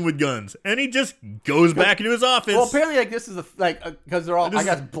they messing with guns? And he just goes back into his office. Well, apparently, like this is because they're all I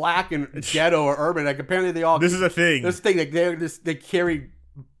guess black and ghetto or urban. Like apparently they all This is a thing. This thing like they carry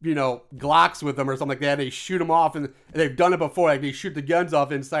Glocks with them or something like that. They shoot them off and they've done it before. Like they shoot the guns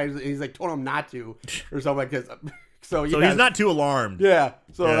off inside. And he's like told them not to or something like this. So he's not too alarmed. Yeah.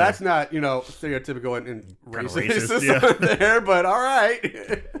 So Yeah. that's not stereotypical and racist, racist, there. But all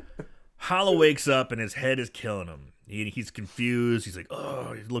right. Hollow wakes up and his head is killing him. He's confused. He's like,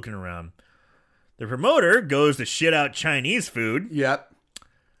 oh, he's looking around. The promoter goes to shit out Chinese food. Yep.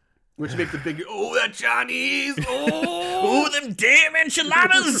 Which makes the big, that Chinese. Ooh, them damn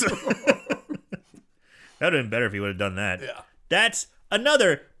enchiladas. That would have been better if he would have done that. Yeah. That's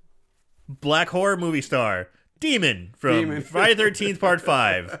another black horror movie star. Demon from Friday the 13th Part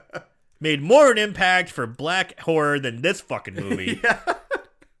 5. Made more of an impact for black horror than this fucking movie. Yeah.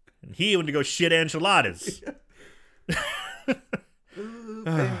 And he went to go shit enchiladas. Ooh,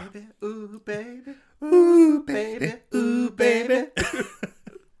 baby. Ooh, baby. Ooh, baby.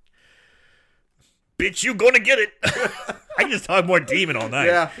 but you gonna get it. I can just talk more demon all night.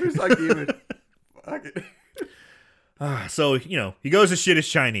 Yeah, it's like demon. Fuck it. So, he goes to shit his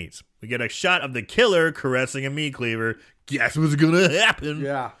Chinese. We get a shot of the killer caressing a meat cleaver. Guess what's gonna happen?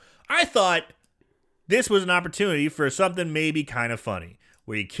 Yeah. I thought this was an opportunity for something maybe kind of funny,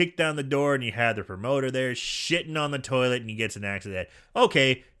 where you kick down the door and you have the promoter there shitting on the toilet and he gets an accident.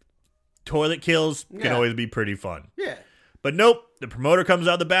 Okay, toilet kills can always be pretty fun. Yeah. But nope, the promoter comes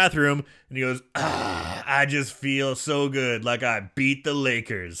out of the bathroom and he goes, I just feel so good, like I beat the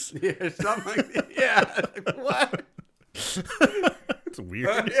Lakers. Yeah, something like that. Yeah. Like, what? It's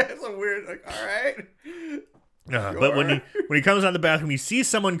weird. Yeah, it's a weird, like, all right. But when he comes out of the bathroom, he sees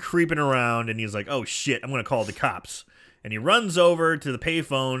someone creeping around and he's like, oh shit, I'm going to call the cops. And he runs over to the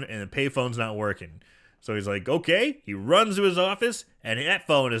payphone and the payphone's not working. So he's like, okay. He runs to his office and that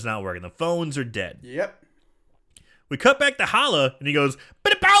phone is not working. The phones are dead. Yep. We cut back to Holla and he goes,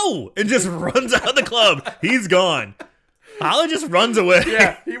 "Ba-da-bow!" and just runs out of the club. He's gone. Holla just runs away.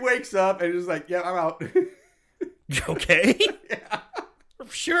 Yeah, he wakes up and is like, yeah, I'm out. Okay. Yeah.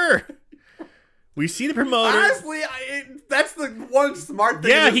 Sure. We see the promoter. Honestly, that's the one smart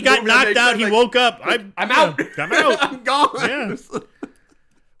thing. Yeah, in this he got movie that knocked makes out. sense, He like, woke up. I'm out. I'm out. I'm gone. Yeah.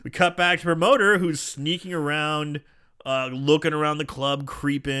 We cut back to promoter who's sneaking around, looking around the club,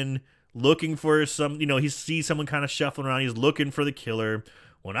 creeping, looking for some, he sees someone kind of shuffling around. He's looking for the killer.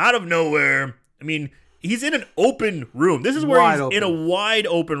 When out of nowhere, he's in an open room. This is where Wide he's open. in a wide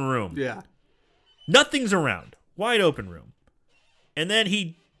open room. Yeah. Nothing's around. Wide open room. And then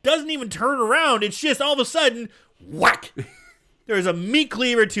he doesn't even turn around. It's just all of a sudden, whack! There's a meat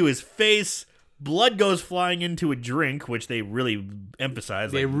cleaver to his face. Blood goes flying into a drink, which they really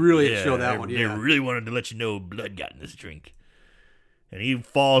emphasize. They really show that one, They yeah. really wanted to let you know blood got in this drink. And he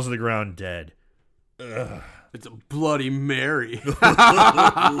falls to the ground dead. Ugh. It's a Bloody Mary.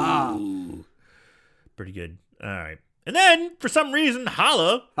 Pretty good. All right. And then, for some reason,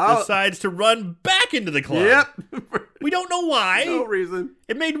 Holla decides to run back into the club. Yep. We don't know why. No reason.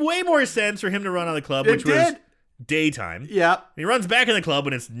 It made way more sense for him to run out of the club, It which was did. daytime. Yep. He runs back in the club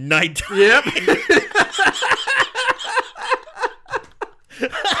when it's nighttime. Yep.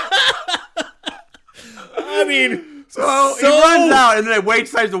 So he runs out and then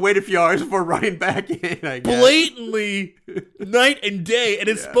decides to wait a few hours before running back in, I guess. Blatantly night and day, and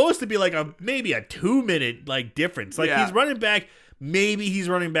it's supposed to be like maybe a 2-minute difference. Like Yeah. he's running back, maybe he's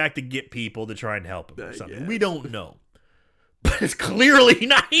running back to get people to try and help him or I something. guess. We don't know. But it's clearly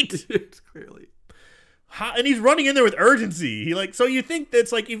night. It's clearly. And he's running in there with urgency. So you think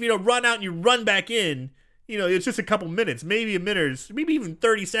that's like if you run out and you run back in, it's just a couple minutes, maybe a minute, or maybe even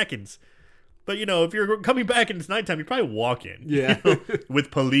 30 seconds. But if you're coming back and it's nighttime, you probably walk in, Yeah. with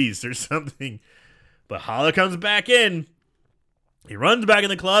police or something. But Holla comes back in. He runs back in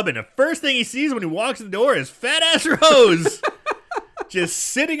the club, and the first thing he sees when he walks in the door is fat ass Rose, just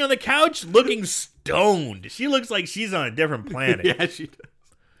sitting on the couch, looking stoned. She looks like she's on a different planet. Yeah, she does.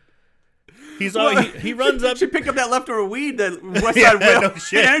 He runs up. She picked up that leftover weed that Westside Yeah, Will no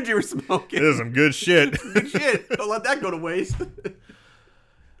shit. and Energy were smoking. This is some good shit. Good shit. Don't let that go to waste.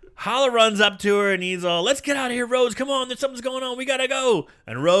 Holla runs up to her and he's all, "Let's get out of here, Rose. Come on, there's something's going on. We gotta go."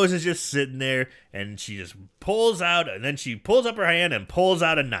 And Rose is just sitting there and she just pulls out, and then she pulls up her hand and pulls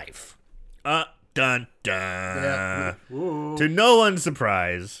out a knife. Dun dun. Yeah. Ooh. To no one's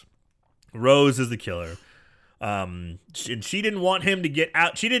surprise, Rose is the killer. And she didn't want him to get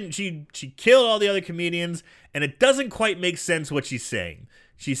out. She killed all the other comedians, and it doesn't quite make sense what she's saying.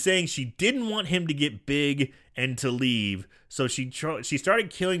 She's saying she didn't want him to get big and to leave, so she started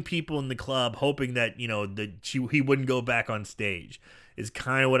killing people in the club, hoping that he wouldn't go back on stage. Is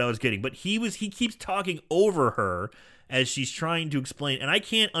kind of what I was getting. But he keeps talking over her as she's trying to explain, and I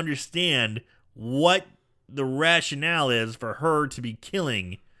can't understand what the rationale is for her to be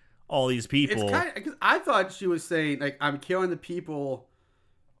killing all these people. It's kind of, I thought she was saying, like, I'm killing the people.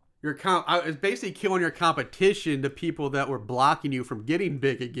 I was basically killing your competition, the people that were blocking you from getting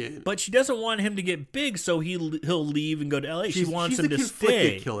big again. But she doesn't want him to get big, so he'll leave and go to LA. She wants she's him a to conflicted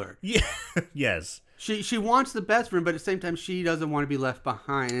stay. killer. Yeah. Yes. She wants the best for him, but at the same time, she doesn't want to be left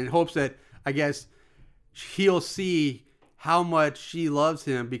behind, and hopes that, I guess, he'll see how much she loves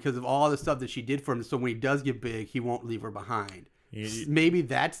him because of all the stuff that she did for him. So when he does get big, he won't leave her behind. Maybe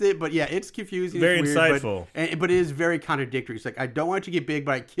that's it, but yeah, it's confusing. Very it's weird, insightful. but it is very contradictory. It's like, I don't want you to get big,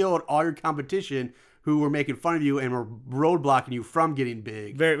 but I killed all your competition who were making fun of you and were roadblocking you from getting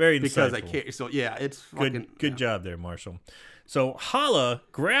big. Very, very because insightful. I care. So yeah, it's fucking Good job there, Marshall. So Holla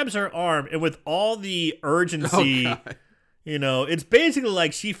grabs her arm, and with all the urgency, You know, it's basically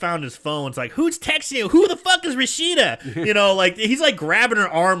like she found his phone. It's like, who's texting you? Who the fuck is Rashida? You know, like he's like grabbing her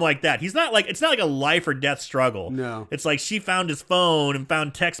arm like that. He's not like, it's not like a life or death struggle. No. It's like she found his phone and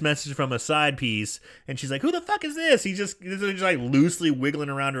found text messages from a side piece. And she's like, who the fuck is this? He's just like loosely wiggling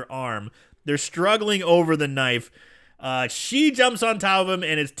around her arm. They're struggling over the knife. She jumps on top of him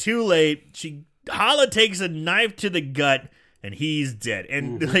and it's too late. Hala takes a knife to the gut and he's dead.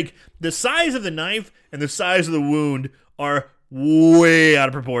 And like the size of the knife and the size of the wound are way out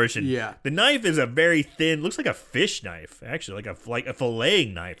of proportion. Yeah. The knife is a very thin, looks like a fish knife, actually, like a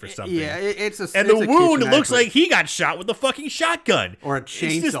filleting knife or something. Yeah, it's a And it's the a wound kitchen looks knife, like he got shot with a fucking shotgun. or a It's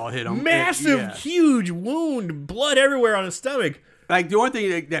just chainsaw hit him. Massive, Yeah. huge wound, blood everywhere on his stomach. Like the only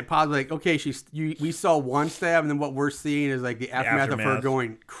thing that pops, like, okay, we saw one stab, and then what we're seeing is like the aftermath. Of her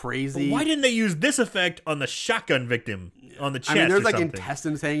going crazy. Why didn't they use this effect on the shotgun victim on the chest? I mean, there's or like something?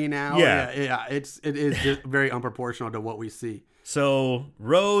 intestines hanging out. Yeah. yeah. It is just very unproportional to what we see. So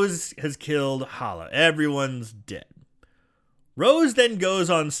Rose has killed Hala. Everyone's dead. Rose then goes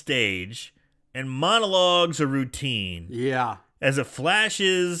on stage and monologues a routine. Yeah. As it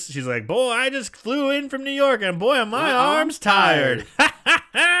flashes, she's like, boy, I just flew in from New York and boy, are my My arms tired.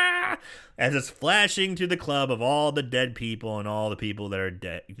 As it's flashing to the club of all the dead people and all the people that are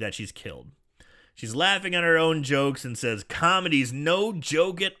dead that she's killed. She's laughing at her own jokes and says, comedy's no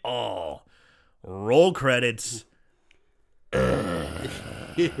joke at all. Roll credits.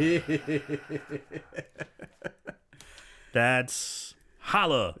 That's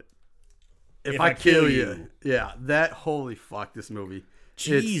Hala. If I kill you. Yeah, that, holy fuck, this movie.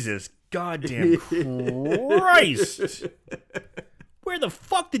 Jesus goddamn Christ. Where the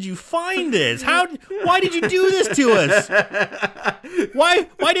fuck did you find this? Why did you do this to us?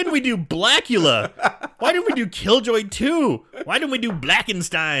 Why didn't we do Blackula? Why didn't we do Killjoy 2? Why didn't we do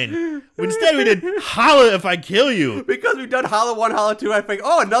Blackenstein? Instead we did Hala If I Kill You. Because we've done Hala 1, Hala 2, I think,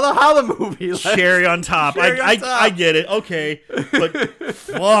 oh, another Hala movie. Cherry on top. I get it. Okay. But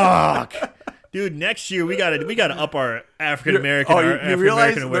fuck. Dude, next year we gotta up our African American. You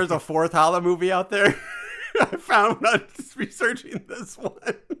realize there's a fourth Hala movie out there? I found when I was researching this one.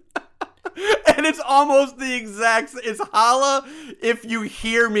 And it's almost the exact. It's Hala If You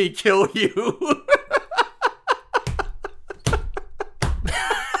Hear Me Kill You.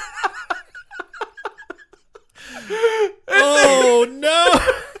 Oh no!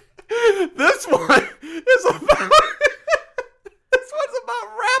 This one is about. This one's about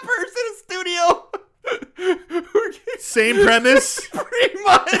rappers in a studio. Same premise. Pretty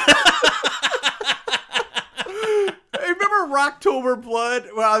much. Hey, remember Rocktober Blood?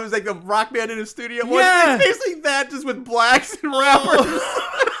 Well, I was like the rock band in a studio. Yeah. It's basically that, just with blacks and rappers.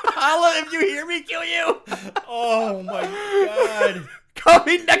 Hala If You Hear Me Kill You. Oh my god.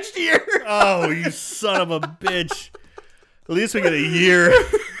 Coming next year. Oh, you son of a bitch. At least we get a year.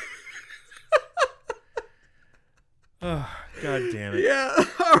 Oh, god damn it. Yeah.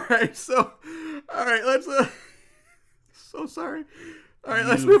 All right. Let's. So sorry. All right.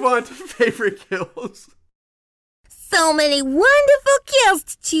 Let's move on to favorite kills. So many wonderful kills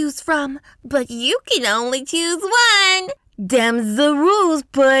to choose from, but you can only choose one. Them's the rules,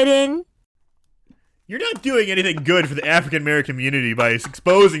 Puddin'. You're not doing anything good for the African American community by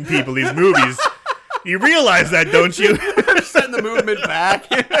exposing people to these movies. You realize that, don't you? Send the movement back.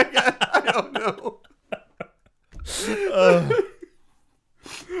 I don't know.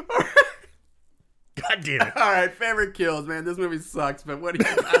 God damn it. All right, favorite kills, man. This movie sucks, but what do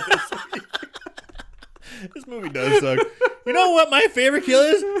you got this week? This movie does suck. You know what my favorite kill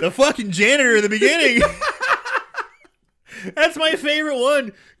is? The fucking janitor in the beginning. That's my favorite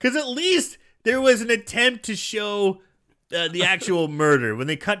one. Because at least there was an attempt to show the actual murder. When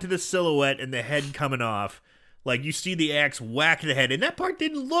they cut to the silhouette and the head coming off. Like, you see the axe whack the head. And that part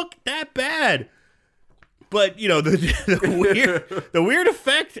didn't look that bad. But, you know, the weird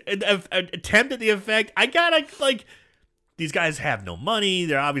effect, attempt at the effect, I gotta, like... These guys have no money.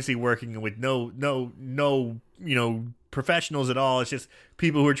 They're obviously working with no, you know, professionals at all. It's just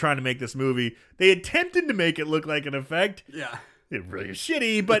people who are trying to make this movie. They attempted to make it look like an effect. Yeah. It really is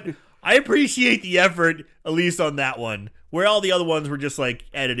shitty, but I appreciate the effort, at least on that one, where all the other ones were just like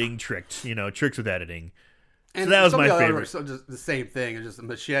editing tricks with editing. And so that was some my of the other favorite. were so just the same thing. It's just a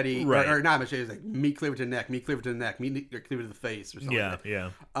machete, Right. or not machete. It's like meat cleaver to the neck, meat cleaver to the neck, meat cleaver to the face, or something. Yeah, like that.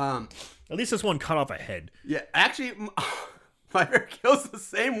 yeah. At least this one cut off a head. Yeah. Actually, my favorite kill's the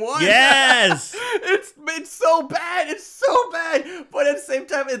same one. Yes. It's so bad. It's so bad. But at the same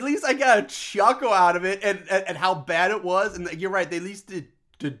time, at least I got a chuckle out of it, and how bad it was. And you're right. They at least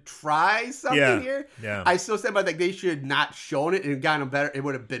did try something here. Yeah. I still said, but like they should not shown it and gotten better. It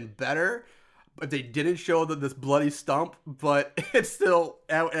would have been better. but they didn't show this bloody stump. But that's still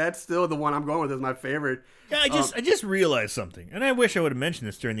the one I'm going with as my favorite. Yeah, I just realized something, and I wish I would have mentioned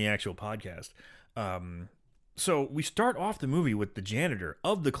this during the actual podcast. So we start off the movie with the janitor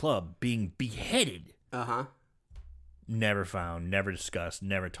of the club being beheaded. Never found, never discussed,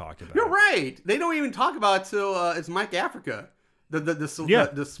 never talked about. You're right. They don't even talk about it till it's Mike Africa, the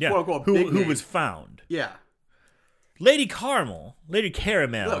quote unquote who was found. Yeah. Lady Caramel, Lady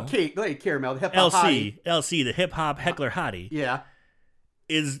Caramel, Lady Caramel, the hip hop hottie. LC, the hip hop heckler hottie, Yeah.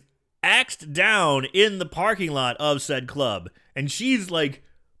 is axed down in the parking lot of said club, and she's like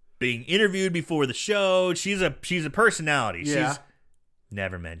being interviewed before the show. She's a personality. Yeah. She's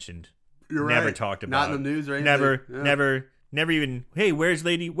never mentioned. You're Never right. talked about. Not in the news or anything. Never even. Hey, where's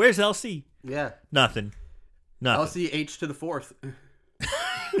LC? Yeah. Nothing. LCH to the fourth.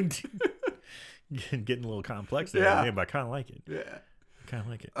 Getting a little complex there, Yeah. but I kind of like it. Yeah. Kind of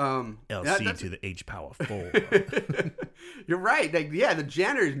like it. LC to the H power 4. You're right. Like, yeah, the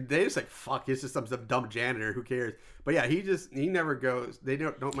janitor, they just like, fuck, it's just some dumb janitor. Who cares? But yeah, he never goes. They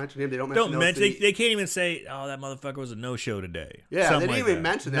don't mention him. They don't mention They can't even say, oh, that motherfucker was a no-show today. Yeah, Something they didn't like even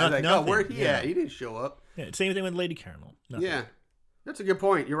mention that. Like, nothing. oh, where'd he Yeah. at? He didn't show up. Yeah, same thing with Lady Caramel. Nothing. Yeah. That's a good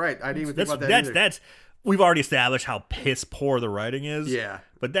point. You're right. I didn't even think about that either. That's we've already established how piss poor the writing is. Yeah.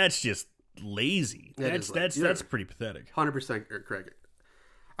 But that's just lazy. That's pretty pathetic. 100% correct.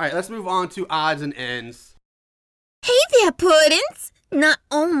 All right, let's move on to odds and ends. Hey there, Puddins! Not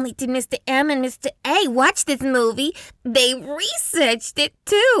only did Mr. M and Mr. A watch this movie, they researched it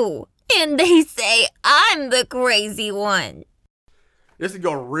too. And they say I'm the crazy one. This will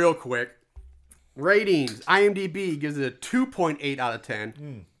go real quick. Ratings. IMDb gives it a 2.8 out of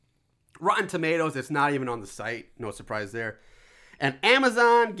 10. Rotten Tomatoes, it's not even on the site. No surprise there. And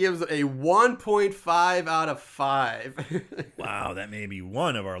Amazon gives it a 1.5 out of 5. Wow, that may be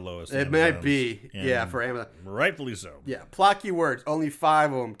one of our lowest. It might be. Yeah, for Amazon. Rightfully so. Yeah, plot keywords, only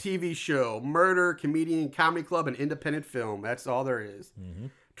 5 of them. TV show, murder, comedian, comedy club, and independent film. That's all there is.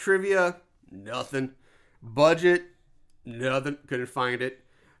 Trivia, nothing. Budget, nothing. Couldn't find it.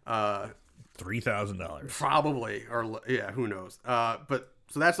 $3,000. Probably. Or, yeah, who knows. But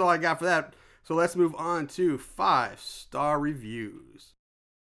so that's all I got for that. So let's move on to 5-star reviews.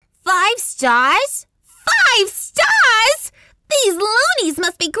 5 stars? 5 stars? These loonies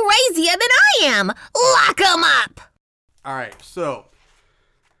must be crazier than I am. Lock 'em up. All right, so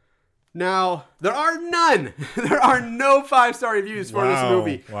now there are none. There are no 5-star reviews for this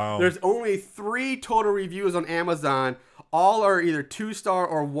movie. Wow. There's only 3 total reviews on Amazon. All are either 2-star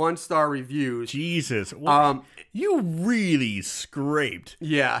or 1-star reviews. Jesus. You really scraped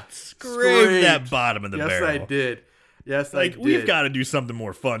Yeah, that bottom of the barrel. Yes, I did. We've got to do something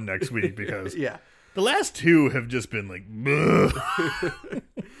more fun next week because Yeah. the last 2 have just been like,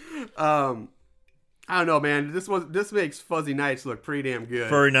 I don't know, man. This makes Fuzzy Nights look pretty damn good.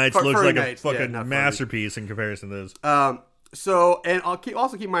 Furry Nights looks Furry like Nights, a fucking not Fuzzy. masterpiece in comparison to this. So, and I'll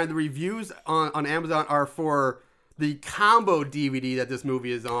also keep in mind the reviews on Amazon are for the combo DVD that this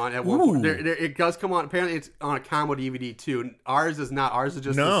movie is on. At one point. It does come on. Apparently, it's on a combo DVD too. Ours is not. Ours is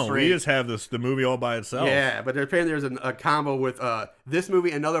just No, straight. we just have the movie all by itself. Yeah, but apparently there's a combo with this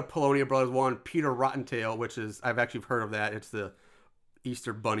movie, another Polonia Brothers one, Peter Rottentail, which is I've actually heard of that. It's the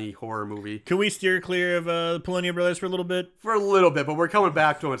Easter Bunny horror movie. Can we steer clear of Polonia Brothers for a little bit? For a little bit, but we're coming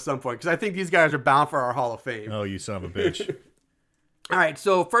back to them at some point because I think these guys are bound for our Hall of Fame. Oh, you son of a bitch. All right,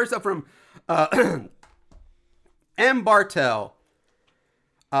 so first up from M. Bartel.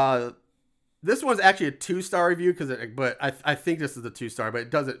 This one's actually a 2-star review, but I think this is a 2-star, but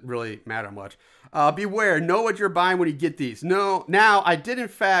it doesn't really matter much. Beware, know what you're buying when you get these. No, now I did in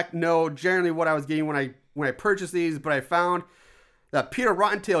fact know generally what I was getting when I purchased these, but I found that Peter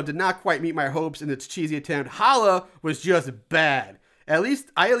Rottentail did not quite meet my hopes in its cheesy attempt. Holla was just bad. I at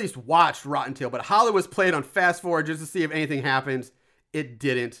least watched Rottentail, but Holla was played on fast forward just to see if anything happens. It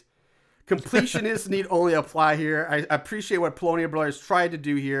didn't. Completionists need only apply here. I appreciate what Polonia Brothers tried to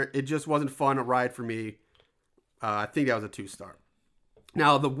do here. It just wasn't fun to ride for me. I think that was a 2-star.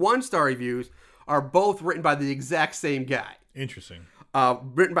 Now, the 1-star reviews are both written by the exact same guy. Interesting.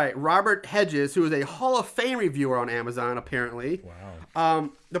 Written by Robert Hedges, who is a Hall of Fame reviewer on Amazon, apparently.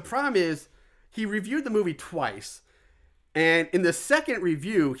 Wow. The problem is, he reviewed the movie twice. And in the second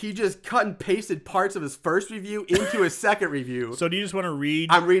review, he just cut and pasted parts of his first review into his second review. So do you just want to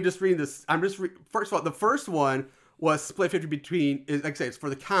read? I'm just reading this. First of all, the first one was split 50 between, like I say, it's for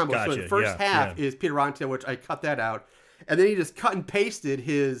the combo. Gotcha. So the first half is Peter Rottentail, which I cut that out. And then he just cut and pasted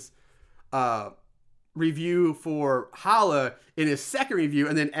his review for Holla in his second review,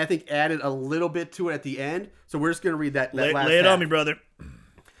 and then I think added a little bit to it at the end. So we're just going to read that last Lay it half. on me, brother.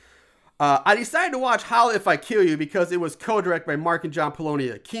 I decided to watch Holla If I Kill You because it was co-directed by Mark and John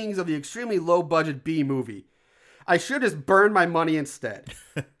Polonia, kings of the extremely low-budget B movie. I should have just burned my money instead.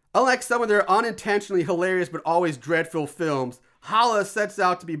 Unlike some of their unintentionally hilarious but always dreadful films, Holla sets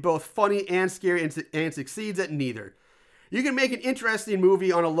out to be both funny and scary and succeeds at neither. You can make an interesting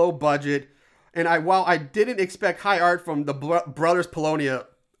movie on a low budget, and while I didn't expect high art from the brothers Polonia,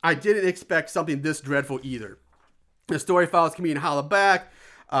 I didn't expect something this dreadful either. The story follows comedian Holla Back,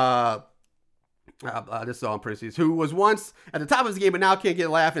 this is all in parentheses, who was once at the top of his game but now can't get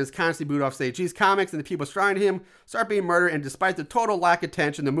a laugh and is constantly booed off stage. These comics and the people surrounding him start being murdered, and despite the total lack of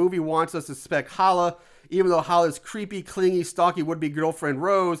tension, the movie wants us to suspect Holla, even though Holla's creepy, clingy, stalky would-be girlfriend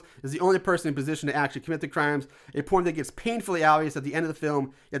Rose is the only person in position to actually commit the crimes, a point that gets painfully obvious at the end of the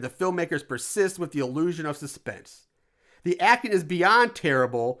film, yet the filmmakers persist with the illusion of suspense. The acting is beyond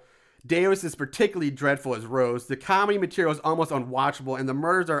terrible. Davis is particularly dreadful as Rose. The comedy material is almost unwatchable, and the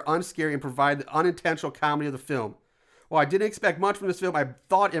murders are unscary and provide the unintentional comedy of the film. While I didn't expect much from this film, I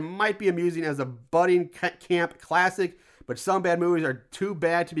thought it might be amusing as a budding camp classic, but some bad movies are too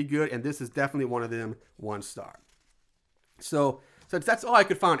bad to be good, and this is definitely one of them. 1 star. So that's all I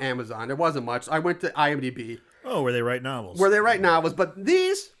could find on Amazon. There wasn't much. I went to IMDb. Oh, where they write novels. Where they write novels, but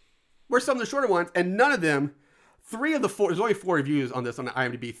these were some of the shorter ones, and none of them. 3 of the 4, there's only 4 reviews on this on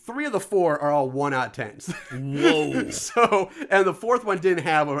IMDb. 3 of the 4 are all 1 out of 10s. Whoa. And the 4th one didn't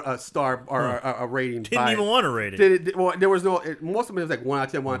have a star or a rating. Didn't even want to rate it. Well, there was no, most of them was like 1 out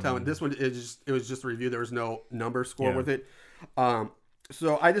of 10, 1 out of 10. And this one, it was just a review. There was no number score with it.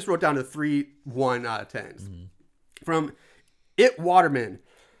 So I just wrote down the 3 1 out of 10s. From It Waterman.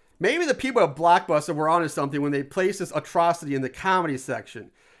 Maybe the people at Blockbuster were onto something when they placed this atrocity in the comedy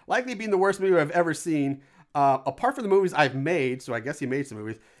section. Likely being the worst movie I've ever seen. Apart from the movies I've made, so I guess he made some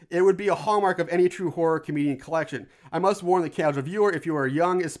movies, it would be a hallmark of any true horror comedian collection. I must warn the casual viewer, if you are a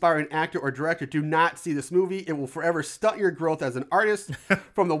young, aspiring actor or director, do not see this movie. It will forever stunt your growth as an artist.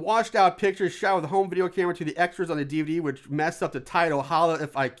 From the washed out pictures shot with a home video camera to the extras on the DVD, which messed up the title, Holla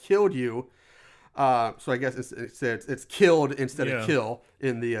If I Killed You. So I guess it's killed instead of kill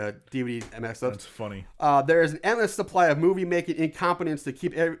in the DVD mess up. That's funny. There is an endless supply of movie-making incompetence to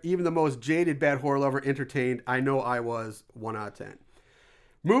keep even the most jaded bad horror lover entertained. I know I was 1 out of 10.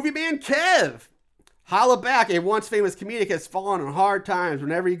 Movie man Kev. Holla Back, a once famous comedic, has fallen on hard times.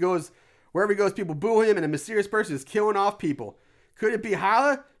 Wherever he goes, people boo him, and a mysterious person is killing off people. Could it be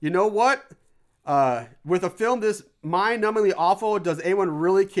Holla? You know what? With a film this mind-numbingly awful, does anyone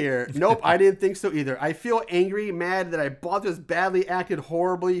really care? Nope, I didn't think so either. I feel angry, mad that I bought this badly acted,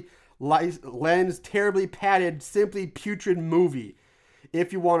 horribly lensed, terribly padded, simply putrid movie.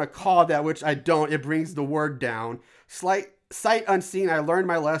 If you want to call it that, which I don't, it brings the word down. Sight unseen, I learned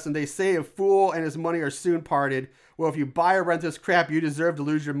my lesson. They say a fool and his money are soon parted. Well, if you buy or rent this crap, you deserve to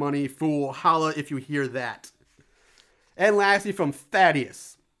lose your money, fool. Holla if you hear that. And lastly, from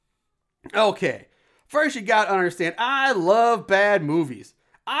Thaddeus. Okay, first you gotta understand, I love bad movies.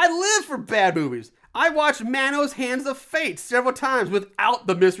 I live for bad movies. I watched Manos Hands of Fate several times without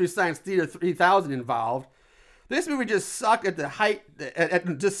the Mystery Science Theater 3000 involved. This movie just sucked at the height,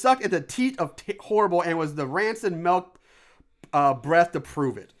 just sucked at the teat of horrible, and was the rancid milk breath to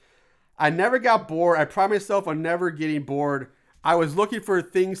prove it. I never got bored. I promised myself on never getting bored. I was looking for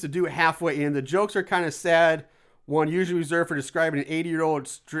things to do halfway in. The jokes are kind of sad. One usually reserved for describing an 80-year-old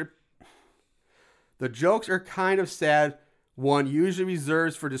strip. The jokes are kind of sad. One usually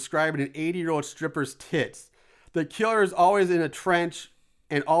reserves for describing an 80-year-old stripper's tits. The killer is always in a trench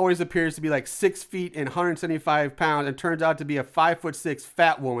and always appears to be like 6 feet and 175 pounds and turns out to be a 5'6"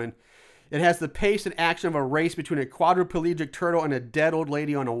 fat woman. It has the pace and action of a race between a quadriplegic turtle and a dead old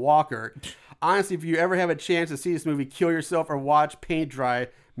lady on a walker. Honestly, if you ever have a chance to see this movie, kill yourself or watch paint dry.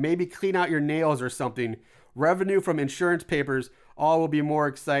 Maybe clean out your nails or something. Revenue from insurance papers. All will be more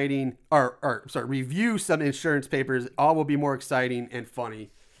exciting, review some insurance papers. All will be more exciting and funny.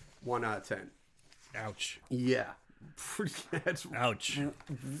 1 out of 10. Ouch. Yeah. That's Ouch.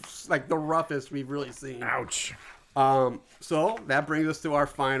 like the roughest we've really seen. Ouch. So that brings us to our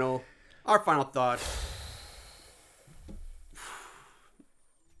final thought.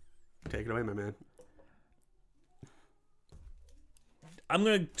 Take it away, my man. I'm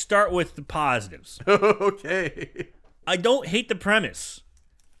going to start with the positives. Okay. I don't hate the premise.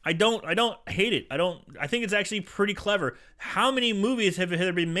 I don't hate it. I think it's actually pretty clever. How many movies have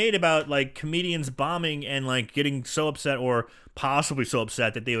there been made about like comedians bombing and like getting so upset or possibly so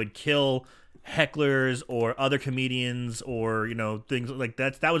upset that they would kill hecklers or other comedians or, you know, things like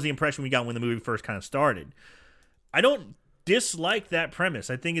that. That was the impression we got when the movie first kind of started. I don't dislike that premise.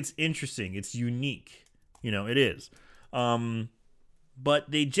 I think it's interesting. It's unique. You know, it is. but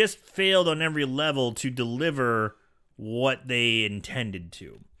they just failed on every level to deliver what they intended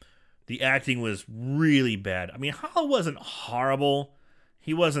to. The acting was really bad. I mean, Hala wasn't horrible.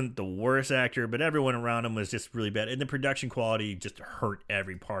 He wasn't the worst actor, but everyone around him was just really bad. And the production quality just hurt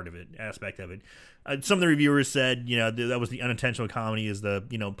every part of it, aspect of it. Some of the reviewers said, that was the unintentional comedy is the,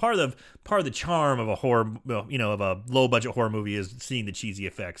 part of the charm of a horror, of a low budget horror movie is seeing the cheesy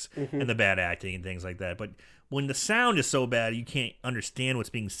effects and the bad acting and things like that. But when the sound is so bad, you can't understand what's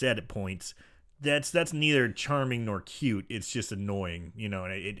being said at points. That's neither charming nor cute. It's just annoying,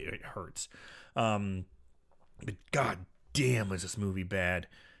 and it hurts. But God damn, was this movie bad.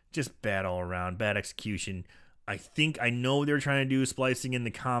 Just bad all around. Bad execution. I know they're trying to do splicing in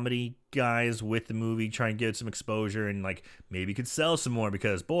the comedy guys with the movie, trying to get some exposure and maybe could sell some more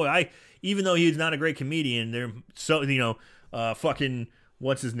because even though he's not a great comedian, they're so, fucking,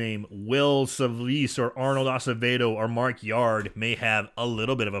 what's his name? Will Savise or Arnold Acevedo or Mark Yard may have a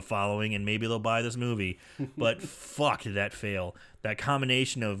little bit of a following and maybe they'll buy this movie. But fuck, did that fail. That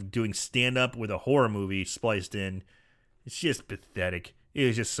combination of doing stand-up with a horror movie spliced in, it's just pathetic. It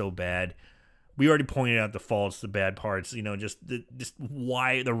was just so bad. We already pointed out the faults, the bad parts, just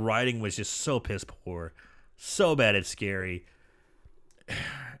why the writing was just so piss poor. So bad it's scary.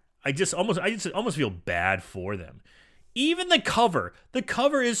 I just almost feel bad for them. Even the cover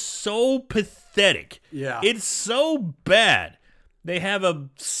is so pathetic. Yeah. It's so bad. They have a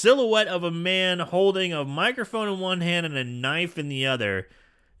silhouette of a man holding a microphone in one hand and a knife in the other,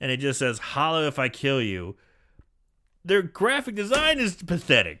 and it just says, "Holla if I kill you." Their graphic design is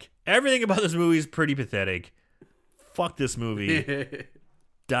pathetic. Everything about this movie is pretty pathetic. Fuck this movie.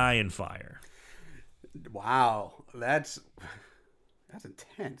 Die in fire. Wow. That's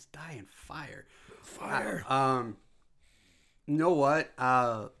intense. Die in fire. Fire. You know what?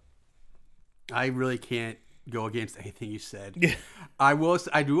 I really can't go against anything you said. I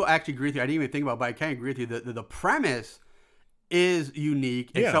do actually agree with you. I didn't even think about it, but I kind of agree with you. The premise is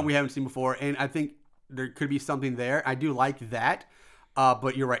unique and something we haven't seen before, and I think there could be something there. I do like that.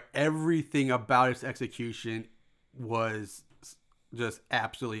 But you're right. Everything about its execution was just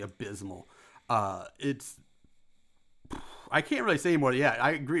absolutely abysmal. I can't really say anymore. Yeah,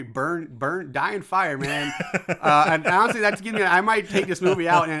 I agree. Burn, die in fire, man. And honestly, that's giving me. I might take this movie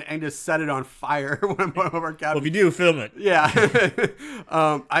out and just set it on fire when I'm over our couch. Well, if you do, film it. Yeah.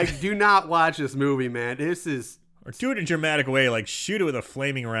 I do not watch this movie, man. This is. Or do it in a dramatic way, like shoot it with a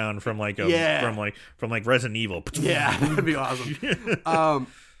flaming round from from Resident Evil. Yeah, that'd be awesome.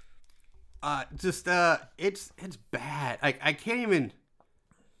 It's bad. I can't even.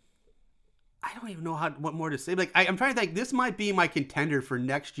 I don't even know what more to say. I'm trying to think. This might be my contender for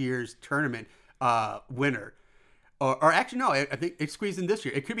next year's tournament winner, or actually no. I think it's squeezed in this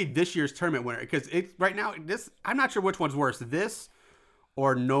year. It could be this year's tournament winner because it's right now. I'm not sure which one's worse. This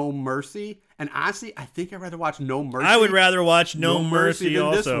or No Mercy. And honestly, I think I'd rather watch No Mercy. I would rather watch No Mercy than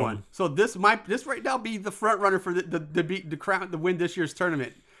also. This one. So this right now be the front runner for the crown to win this year's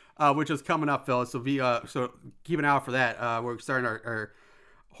tournament, which is coming up, fellas. So so keep an eye out for that. We're starting our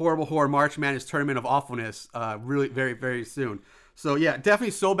horrible horror March Madness tournament of awfulness really very, very soon. So yeah,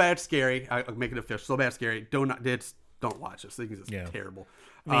 definitely So Bad It's Scary. I'll make it official. So Bad It's Scary. Don't watch this. I think it's terrible.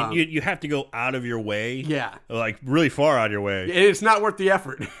 I mean, you have to go out of your way. Yeah. Like really far out of your way. It's not worth the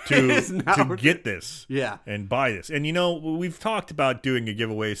effort to get this. Yeah. And buy this. And we've talked about doing a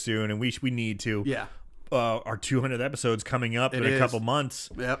giveaway soon, and we need to. Yeah. Our 200th episode's coming up in a couple months.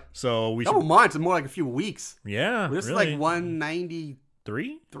 Yep. So we couple months, more like a few weeks. Yeah. This is like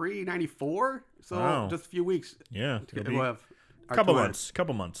 193, 394. So just a few weeks. Yeah. We'll have a couple months.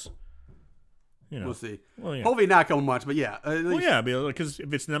 We'll see. Well, yeah. Hopefully not a couple months, but yeah. Because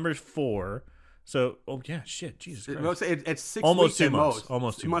if it's number 4, so shit, Jesus Christ. It's 6 almost weeks 2 at months. most.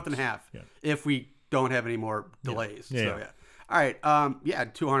 Almost 2 months. Month and a half. Yeah. If we don't have any more delays. Yeah. All right.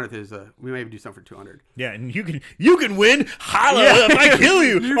 200th is we maybe do something for 200. Yeah, and you can win. Holla if I kill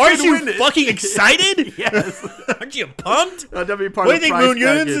you. Aren't you fucking excited? Yes. Aren't you pumped? That'll be part what of do you the think, Moon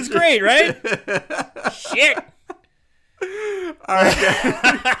Goons? It's great, right? Shit. All right,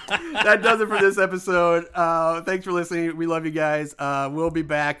 that does it for this episode. Thanks for listening. We love you guys. We'll be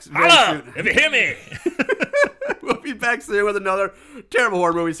back very soon. If you hear me. We'll be back soon with another terrible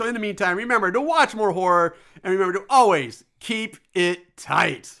horror movie. So in the meantime, remember to watch more horror and remember to always keep it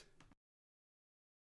tight.